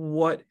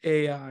what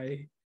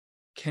AI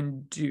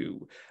can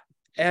do,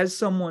 as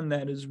someone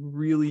that is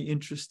really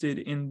interested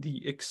in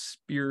the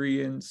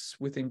experience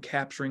within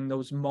capturing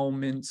those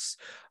moments,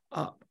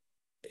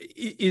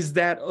 is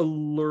that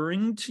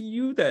alluring to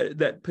you,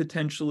 that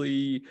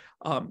potentially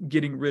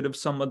getting rid of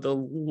some of the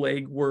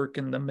legwork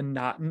and the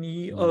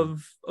monotony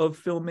of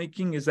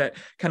filmmaking, is that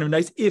kind of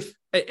nice? If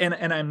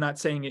and I'm not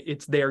saying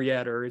it's there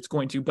yet or it's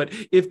going to, but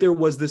if there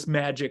was this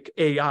magic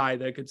AI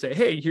that could say,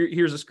 hey,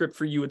 here's a script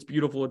for you, it's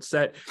beautiful, it's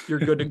set, you're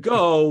good to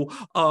go,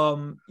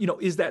 you know,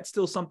 is that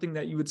still something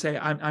that you would say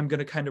I'm going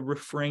to kind of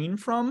refrain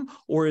from,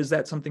 or is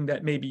that something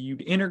that maybe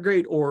you'd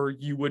integrate, or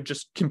you would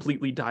just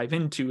completely dive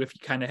into if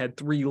you kind of had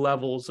 3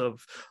 levels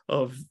of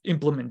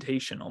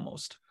implementation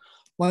almost?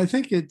 Well, I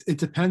think it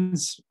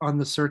depends on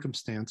the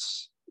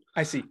circumstance.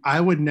 I see. I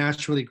would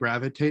naturally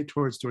gravitate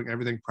towards doing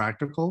everything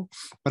practical,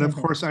 but of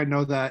course I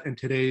know that in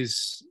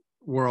today's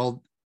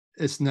world,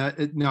 it's not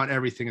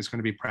everything is going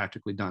to be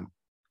practically done.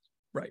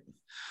 Right.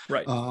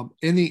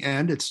 In the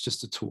end, it's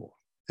just a tool,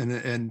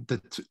 and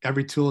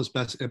every tool is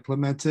best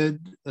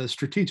implemented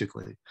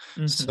strategically.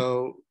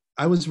 So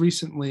I was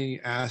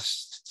recently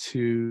asked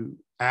to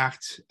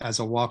act as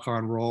a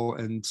walk-on role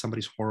in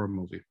somebody's horror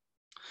movie,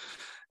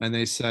 and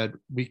they said,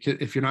 we could,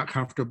 if you're not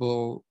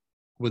comfortable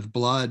with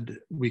blood,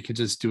 we could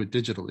just do it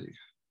digitally,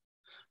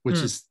 which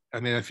is, I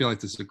mean, I feel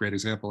like this is a great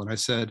example. And I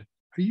said,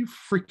 are you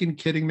freaking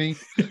kidding me?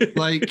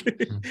 Like,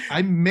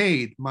 I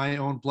made my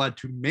own blood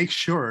to make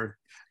sure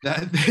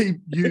that they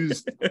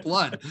used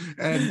blood.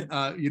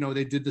 And, you know,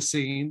 they did the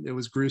scene, it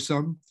was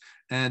gruesome.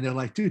 And they're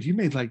like, dude, you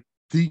made like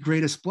the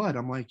greatest blood.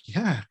 I'm like,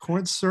 yeah,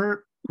 corn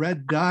syrup,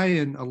 red dye,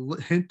 and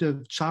a hint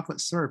of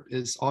chocolate syrup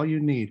is all you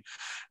need.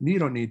 You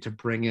don't need to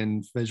bring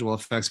in visual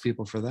effects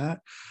people for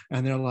that.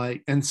 And they're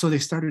like, and so they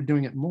started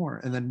doing it more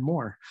and then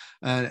more.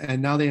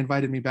 And now they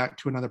invited me back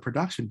to another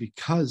production,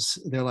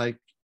 because they're like,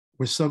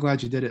 we're so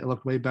glad you did it. It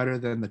looked way better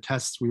than the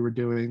tests we were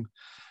doing.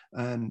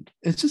 And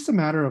it's just a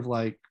matter of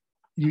like,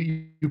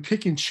 you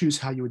pick and choose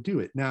how you would do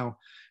it. Now,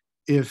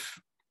 if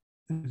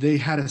they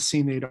had a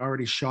scene they'd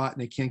already shot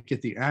and they can't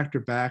get the actor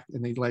back,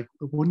 and they like,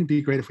 wouldn't it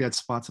be great if we had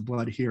spots of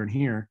blood here and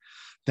here?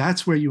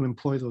 That's where you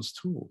employ those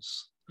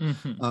tools.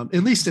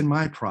 At least in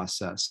my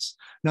process.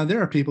 Now,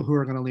 there are people who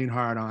are going to lean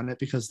hard on it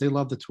because they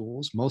love the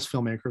tools. Most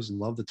filmmakers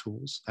love the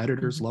tools.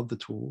 Editors love the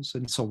tools.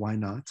 And so why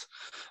not?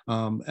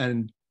 I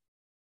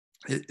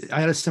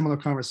had a similar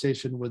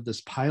conversation with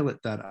this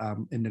pilot that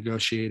I'm in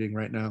negotiating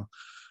right now,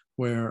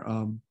 where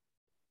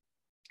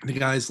the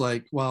guy's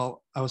like,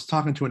 well, I was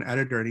talking to an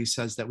editor and he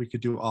says that we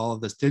could do all of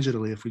this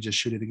digitally if we just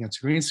shoot it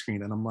against green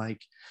screen. And I'm like,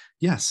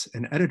 yes,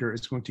 an editor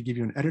is going to give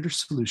you an editor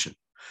solution.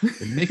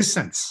 It makes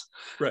sense.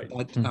 Right.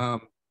 But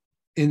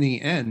in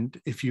the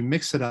end, if you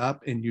mix it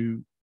up and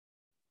you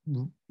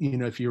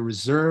know, if you're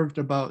reserved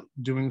about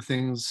doing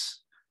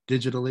things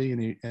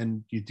digitally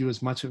and you do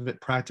as much of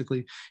it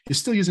practically, you're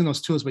still using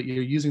those tools, but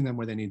you're using them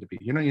where they need to be.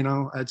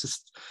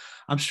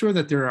 I'm sure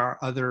that there are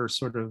other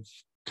sort of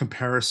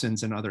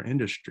comparisons in other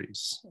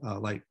industries,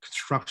 like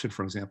construction,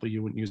 for example.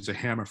 You wouldn't use a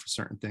hammer for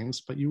certain things,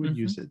 but you would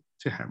use it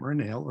to hammer a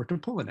nail or to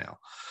pull a nail.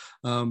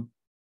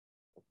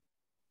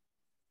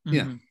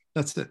 Yeah,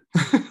 that's it.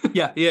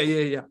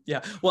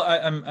 Yeah. Well,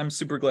 I'm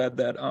super glad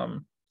that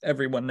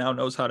everyone now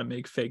knows how to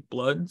make fake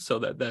blood, so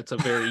that's a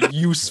very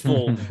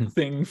useful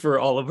thing for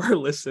all of our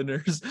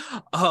listeners.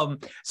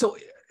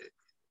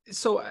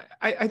 So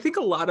I think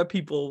a lot of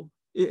people,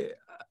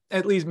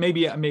 at least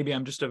maybe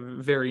I'm just a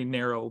very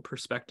narrow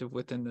perspective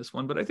within this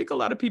one, but I think a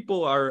lot of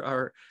people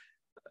are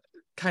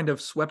kind of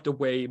swept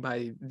away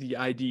by the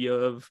idea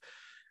of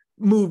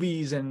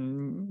movies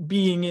and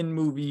being in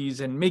movies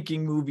and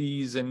making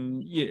movies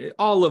and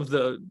all of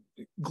the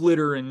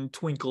glitter and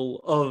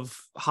twinkle of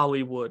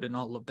Hollywood and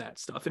all of that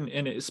stuff.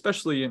 And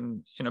especially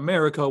in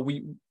America,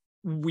 we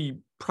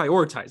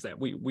prioritize that.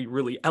 We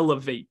really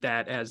elevate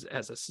that as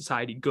a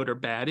society, good or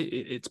bad.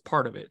 It's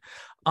part of it.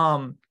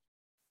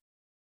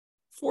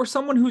 For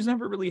someone who's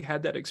never really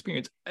had that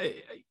experience,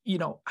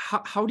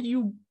 how do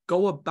you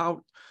go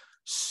about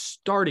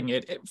starting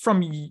it?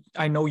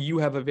 I know you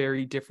have a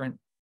very different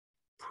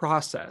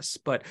process,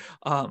 but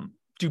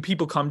do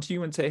people come to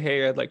you and say,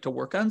 hey, I'd like to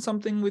work on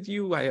something with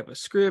you, I have a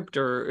script,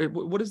 or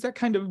what is that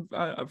kind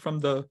of from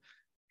the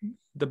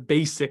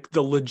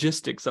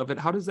logistics of it?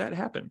 How does that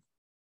happen?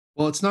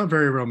 Well, it's not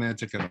very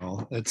romantic at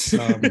all. It's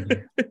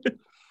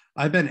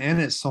I've been in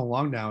it so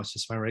long now, it's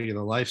just my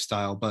regular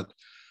lifestyle. But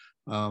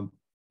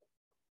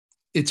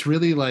it's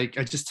really like,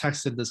 I just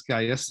texted this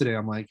guy yesterday.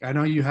 I'm like, I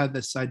know you had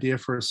this idea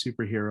for a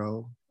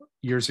superhero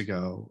years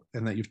ago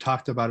and that you've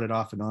talked about it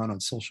off and on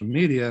social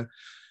media,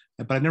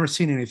 but I've never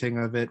seen anything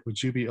of it.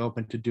 Would you be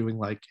open to doing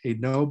like a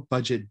no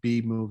budget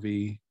B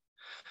movie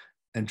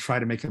and try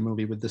to make a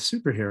movie with the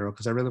superhero?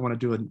 Because I really want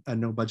to do a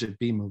no budget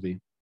B movie.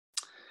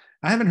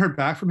 I haven't heard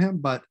back from him,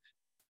 but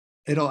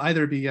it'll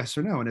either be yes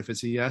or no. And if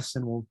it's a yes,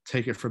 then we'll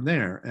take it from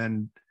there.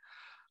 And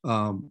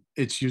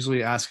it's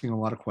usually asking a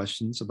lot of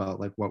questions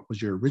about like, what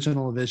was your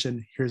original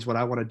vision? Here's what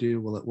I want to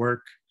do. Will it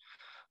work?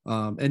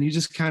 And you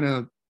just kind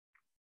of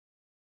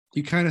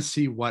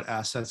see what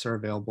assets are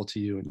available to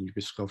you, and you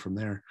just go from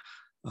there.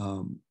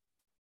 On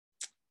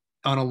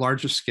a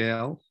larger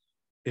scale,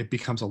 it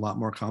becomes a lot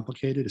more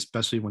complicated,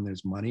 especially when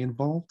there's money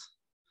involved.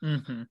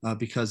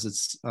 Because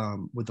it's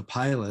with the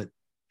pilot,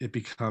 it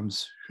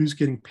becomes who's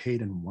getting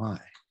paid and why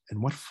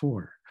and what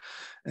for.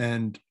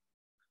 And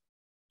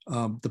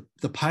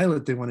the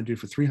pilot they want to do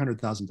for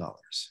 $300,000,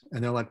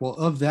 and they're like, well,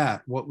 of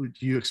that, what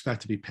would you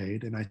expect to be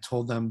paid? And I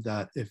told them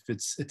that it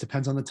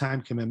depends on the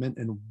time commitment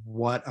and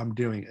what I'm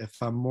doing. If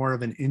I'm more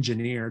of an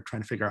engineer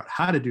trying to figure out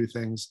how to do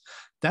things,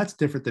 that's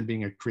different than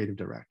being a creative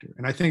director.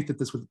 And I think that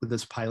with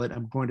this pilot,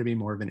 I'm going to be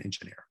more of an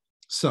engineer.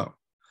 So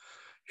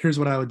here's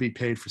what I would be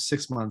paid for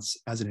 6 months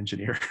as an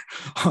engineer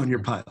on your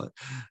pilot.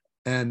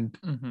 And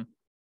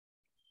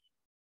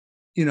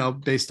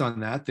based on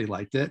that, they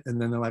liked it.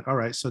 And then they're like, all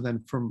right, so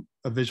then from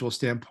a visual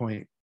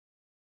standpoint,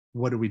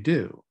 what do we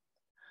do?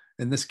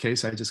 In this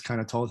case, I just kind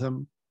of told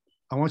him,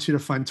 I want you to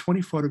find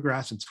 20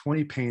 photographs and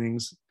 20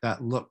 paintings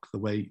that look the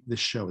way this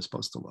show is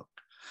supposed to look.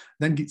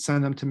 Then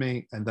send them to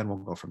me, and then we'll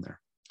go from there.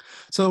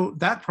 So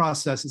that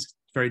process is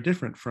very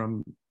different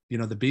from,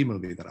 the B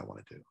movie that I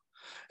want to do.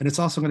 And it's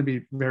also going to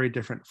be very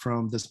different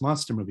from this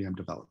monster movie I'm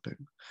developing,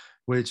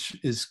 which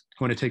is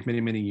going to take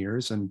many, many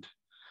years and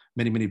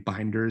many, many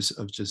binders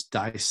of just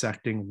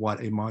dissecting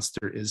what a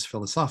monster is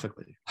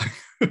philosophically.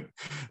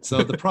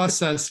 So the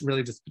process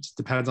really just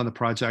depends on the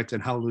project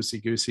and how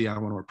loosey-goosey I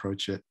want to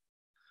approach it.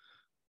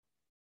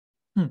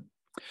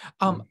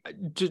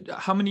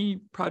 How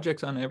many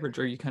projects on average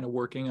are you kind of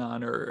working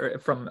on, or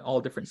from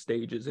all different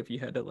stages, if you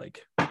had to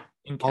like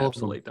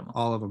encapsulate them?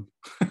 All of them.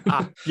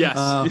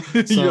 Yes.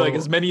 You're like,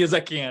 as many as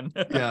I can.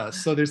 Yeah.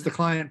 So there's the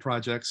client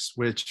projects,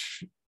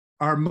 which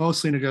are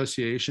mostly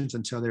negotiations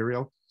until they're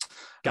real.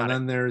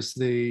 Then there's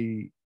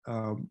the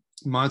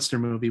monster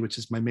movie, which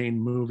is my main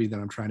movie that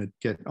I'm trying to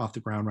get off the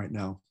ground right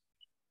now.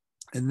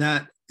 And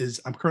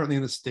I'm currently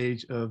in the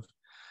stage of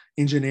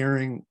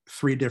engineering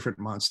 3 different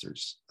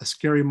monsters: a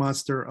scary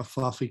monster, a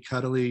fluffy,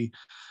 cuddly,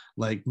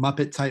 like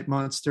Muppet type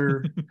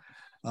monster,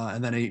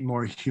 and then a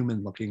more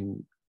human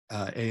looking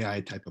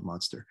AI type of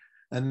monster.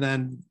 And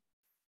then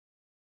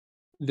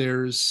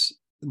there's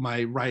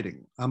my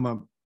writing. I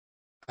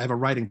have a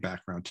writing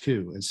background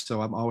too. And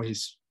so I'm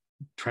always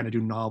trying to do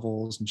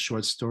novels and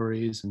short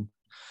stories and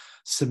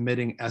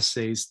submitting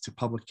essays to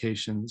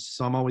publications.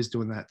 So I'm always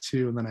doing that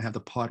too. And then I have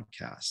the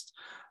podcast.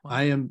 Wow.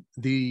 I am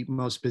the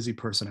most busy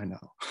person I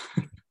know.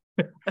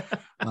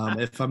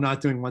 If I'm not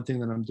doing one thing,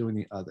 then I'm doing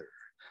the other.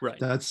 Right.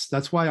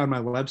 That's why on my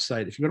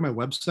website, if you go to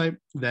my website,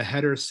 the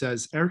header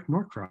says Eric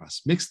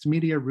Norcross, mixed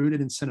media rooted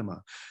in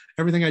cinema.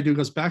 Everything I do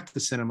goes back to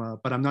cinema,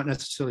 but I'm not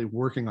necessarily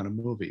working on a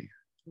movie,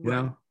 you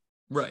know?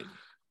 Right.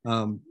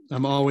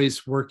 I'm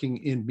always working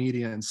in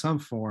media in some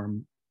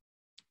form.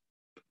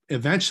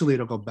 Eventually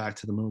it'll go back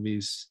to the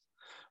movies,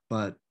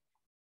 but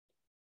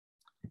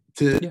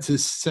to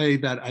say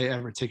that I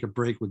ever take a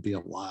break would be a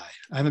lie.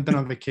 I haven't been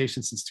on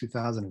vacation since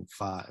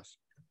 2005.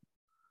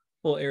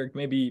 Well, Eric,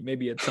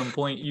 maybe at some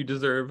point you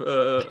deserve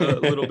a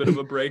little bit of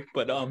a break,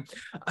 but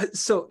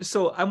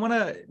so I want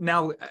to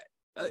now,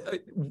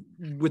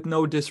 with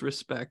no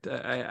disrespect,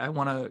 I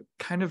want to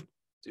kind of,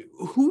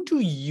 who do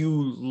you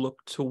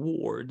look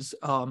towards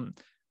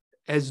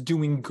as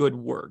doing good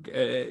work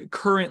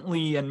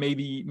currently, and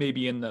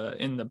maybe in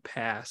the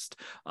past?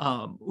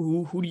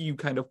 Who do you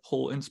kind of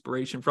pull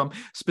inspiration from,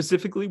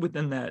 specifically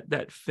within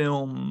that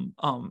film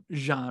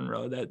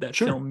genre, that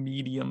Sure. film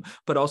medium,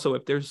 but also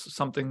if there's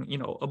something,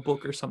 a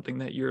book or something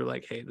that you're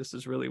like, hey, this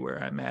is really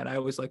where I'm at. I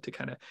always like to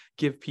kind of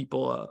give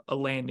people a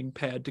landing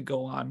pad to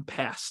go on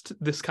past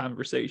this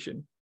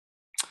conversation.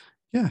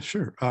 Yeah,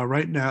 sure.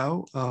 Right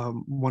now,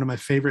 one of my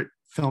favorite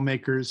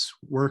filmmakers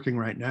working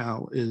right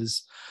now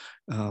is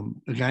a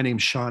guy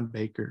named Sean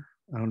Baker.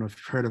 I don't know if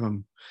you've heard of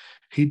him.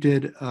 He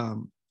did,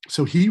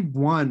 so he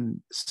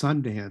won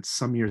Sundance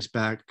some years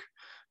back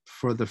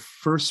for the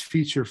first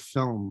feature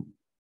film,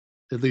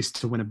 at least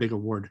to win a big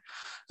award,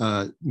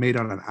 made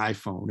on an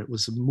iPhone. It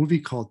was a movie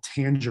called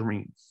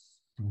Tangerine.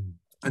 Mm.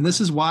 And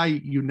this is why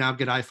you now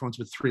get iPhones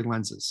with 3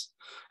 lenses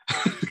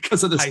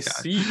because of this guy.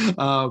 See.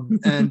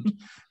 And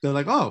they're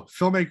like, oh,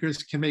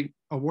 filmmakers can make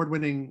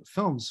award-winning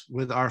films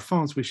with our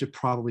phones. We should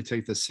probably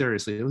take this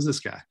seriously. It was this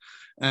guy.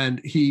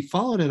 And he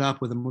followed it up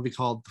with a movie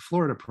called The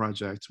Florida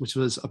Project, which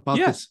was about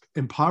this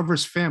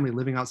impoverished family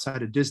living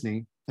outside of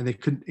Disney. And they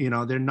couldn't,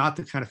 they're not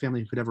the kind of family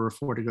who could ever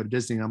afford to go to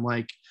Disney. And I'm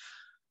like,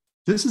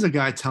 this is a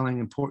guy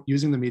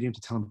using the medium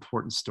to tell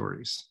important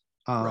stories.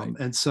 Right.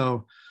 And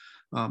so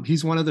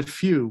he's one of the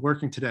few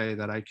working today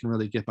that I can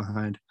really get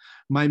behind.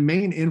 My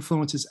main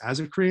influences as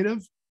a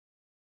creative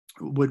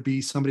would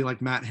be somebody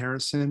like Matt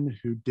Harrison,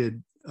 who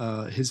did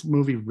his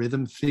movie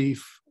Rhythm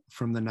Thief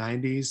from the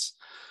 90s,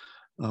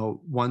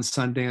 won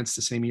Sundance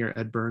the same year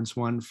Ed Burns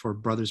won for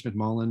Brothers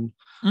McMullen.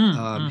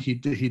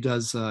 He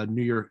does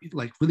New York,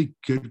 like really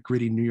good,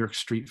 gritty New York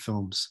street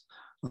films.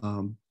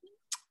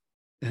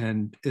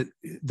 And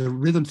The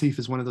Rhythm Thief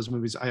is one of those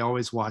movies I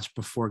always watch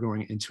before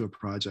going into a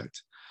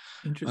project.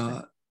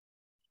 Interesting.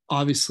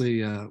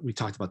 Obviously, we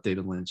talked about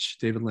David Lynch.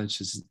 David Lynch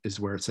is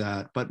where it's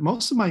at. But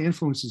most of my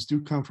influences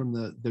do come from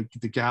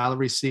the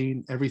gallery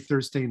scene. Every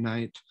Thursday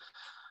night,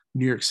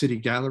 New York City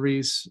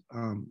galleries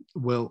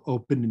will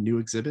open new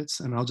exhibits,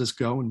 and I'll just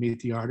go and meet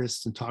the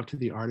artists and talk to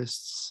the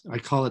artists. I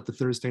call it the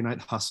Thursday night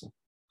hustle.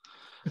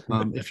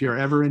 If you're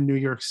ever in New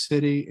York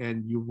City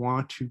and you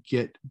want to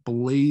get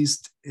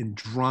blazed and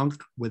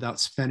drunk without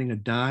spending a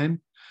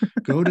dime,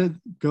 go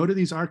to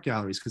these art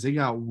galleries, because they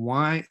got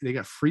wine, they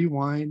got free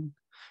wine,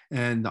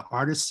 and the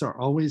artists are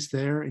always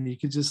there, and you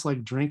can just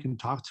like drink and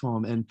talk to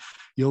them, and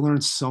you'll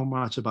learn so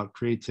much about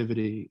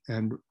creativity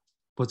and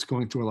what's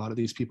going through a lot of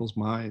these people's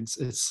minds.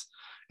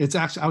 It's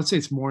actually, I would say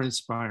it's more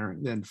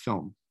inspiring than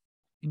film.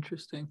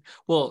 Interesting.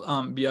 Well,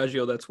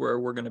 Biagio, that's where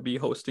we're going to be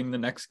hosting the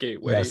next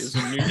Gateway. Yes.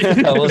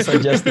 I was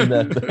suggesting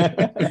that.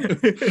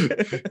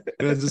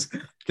 Just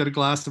get a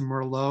glass of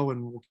Merlot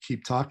and we'll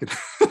keep talking.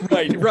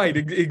 Right.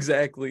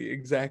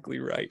 Exactly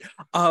right.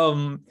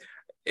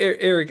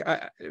 Eric,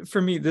 for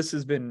me, this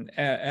has been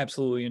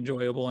absolutely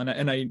enjoyable,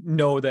 and I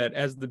know that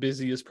as the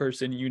busiest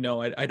person,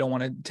 I don't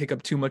want to take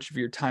up too much of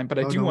your time, but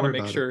I do want to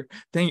make sure.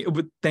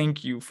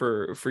 Thank you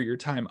for your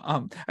time.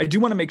 I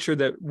do want to make sure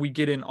that we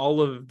get in all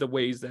of the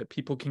ways that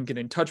people can get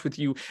in touch with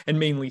you and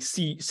mainly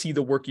see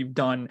the work you've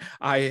done.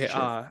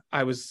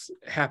 I was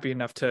happy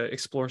enough to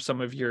explore some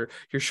of your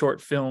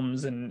short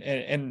films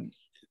and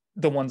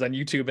the ones on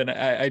YouTube, and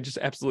I just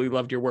absolutely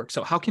loved your work.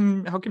 So how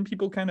can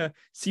people kind of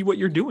see what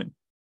you're doing?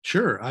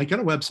 Sure. I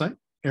got a website,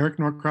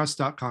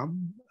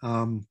 ericnorcross.com.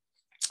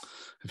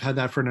 I've had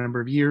that for a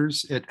number of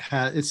years.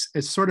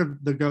 It's sort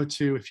of the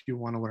go-to if you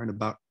want to learn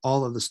about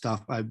all of the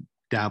stuff I'm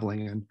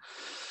dabbling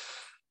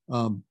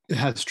in. It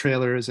has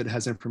trailers. It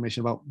has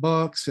information about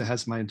books. It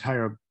has my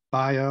entire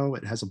bio.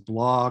 It has a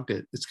blog.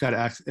 It's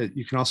got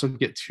you can also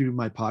get to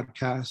my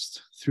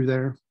podcast through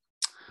there.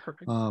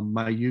 Perfect.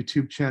 My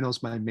YouTube channel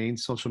is my main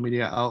social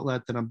media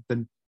outlet that I've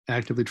been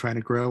actively trying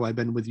to grow. I've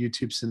been with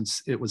YouTube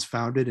since it was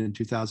founded in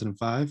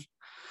 2005.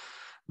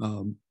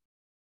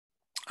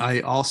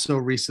 I also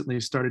recently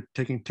started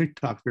taking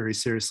TikTok very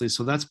seriously,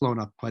 so that's blown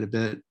up quite a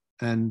bit.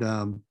 And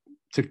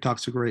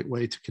TikTok's a great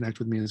way to connect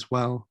with me as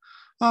well.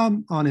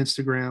 On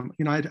Instagram,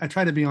 I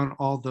try to be on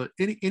all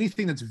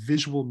anything that's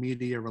visual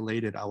media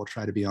related. I will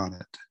try to be on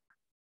it.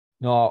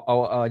 No,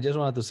 I just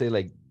wanted to say,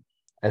 like,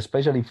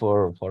 especially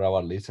for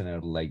our listener,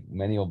 like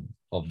many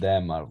of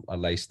them are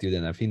like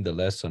students. I think the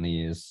lesson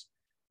is,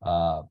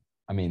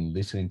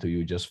 listening to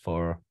you just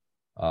for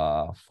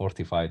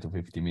 45 to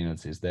 50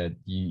 minutes is that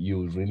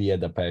you really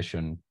had a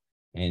passion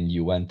and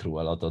you went through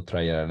a lot of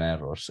trial and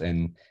errors,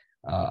 and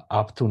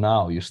up to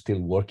now you're still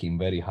working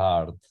very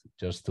hard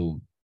just to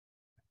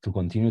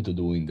continue to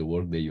doing the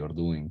work that you're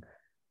doing,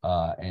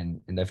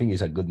 and I think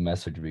it's a good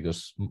message,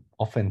 because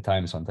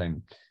oftentimes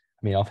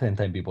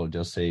people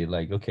just say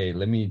like, okay,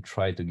 let me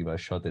try to give a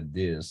shot at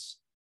this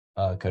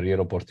career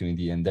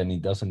opportunity, and then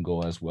it doesn't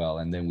go as well,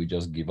 and then we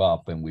just give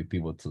up and we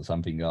pivot to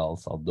something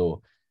else,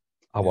 although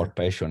our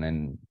passion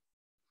and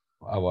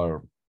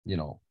our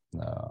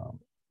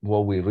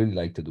what we really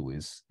like to do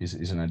is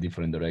in a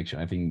different direction.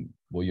 I think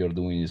what you're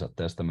doing is a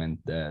testament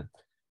that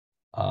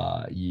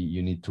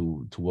you need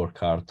to work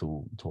hard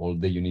to all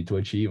that you need to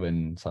achieve,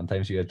 and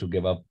sometimes you have to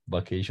give up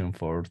vacation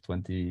for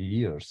 20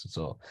 years.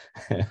 So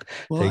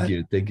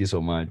thank you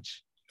so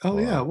much.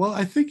 Yeah, well,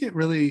 I think it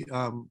really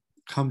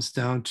comes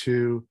down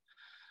to,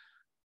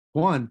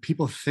 one,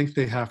 people think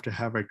they have to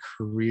have a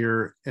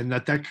career, and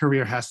that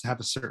career has to have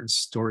a certain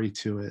story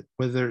to it.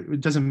 It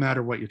doesn't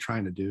matter what you're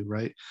trying to do,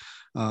 right?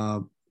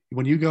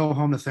 When you go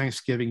home to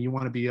Thanksgiving, you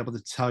want to be able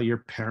to tell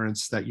your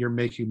parents that you're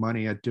making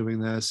money at doing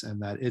this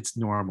and that it's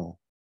normal.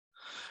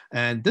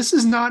 And this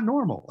is not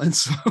normal. And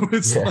so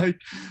it's Yeah. like,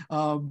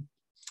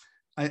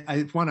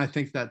 I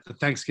think that the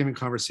Thanksgiving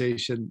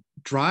conversation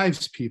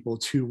drives people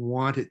to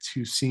want it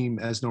to seem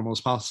as normal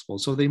as possible.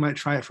 So they might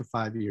try it for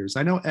 5 years.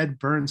 I know Ed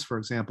Burns, for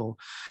example,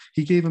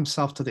 he gave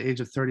himself to the age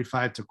of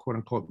 35 to quote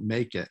unquote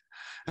make it.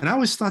 And I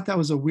always thought that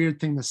was a weird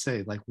thing to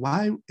say. Like,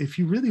 why, if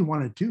you really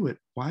want to do it,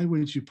 why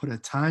would you put a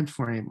time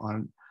frame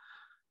on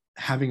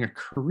having a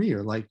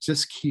career? Like,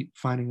 just keep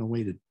finding a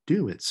way to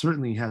do it.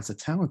 Certainly he has the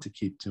talent to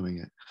keep doing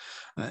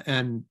it.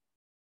 And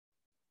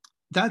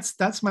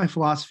that's my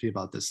philosophy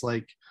about this.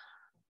 Like,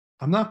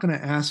 I'm not going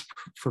to ask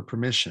for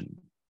permission.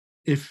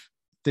 If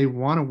they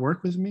want to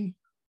work with me,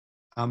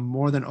 I'm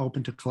more than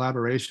open to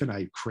collaboration.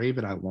 I crave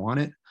it. I want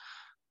it.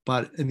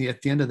 But at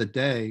the end of the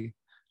day,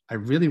 I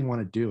really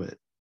want to do it.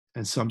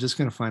 And so I'm just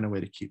going to find a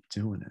way to keep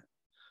doing it.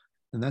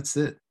 And that's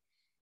it.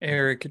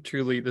 Eric,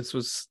 truly, this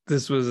was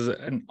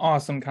an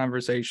awesome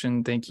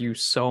conversation. Thank you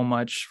so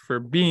much for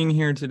being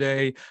here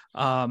today.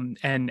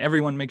 And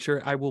everyone, make sure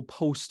I will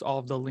post all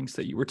of the links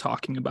that you were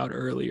talking about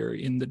earlier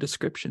in the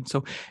description.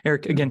 So,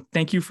 Eric, again,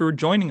 thank you for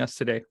joining us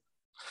today.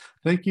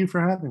 Thank you for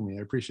having me.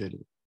 I appreciate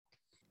it.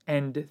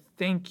 And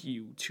thank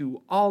you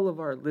to all of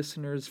our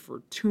listeners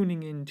for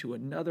tuning in to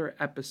another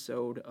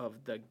episode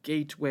of The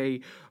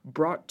Gateway,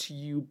 brought to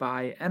you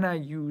by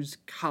NIU's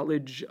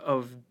College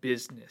of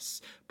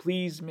Business.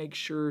 Please make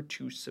sure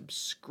to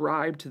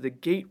subscribe to The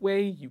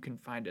Gateway. You can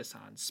find us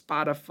on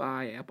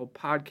Spotify, Apple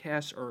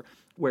Podcasts, or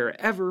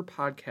wherever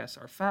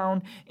podcasts are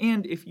found.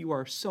 And if you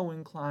are so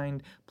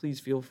inclined, please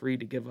feel free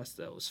to give us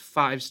those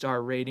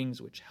 5-star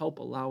ratings, which help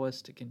allow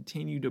us to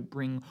continue to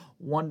bring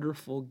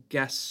wonderful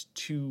guests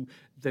to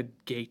The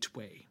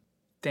Gateway.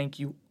 Thank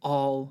you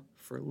all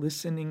for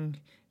listening,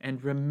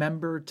 and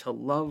remember to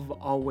love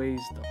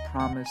always the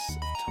promise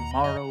of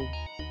tomorrow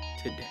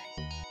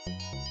today.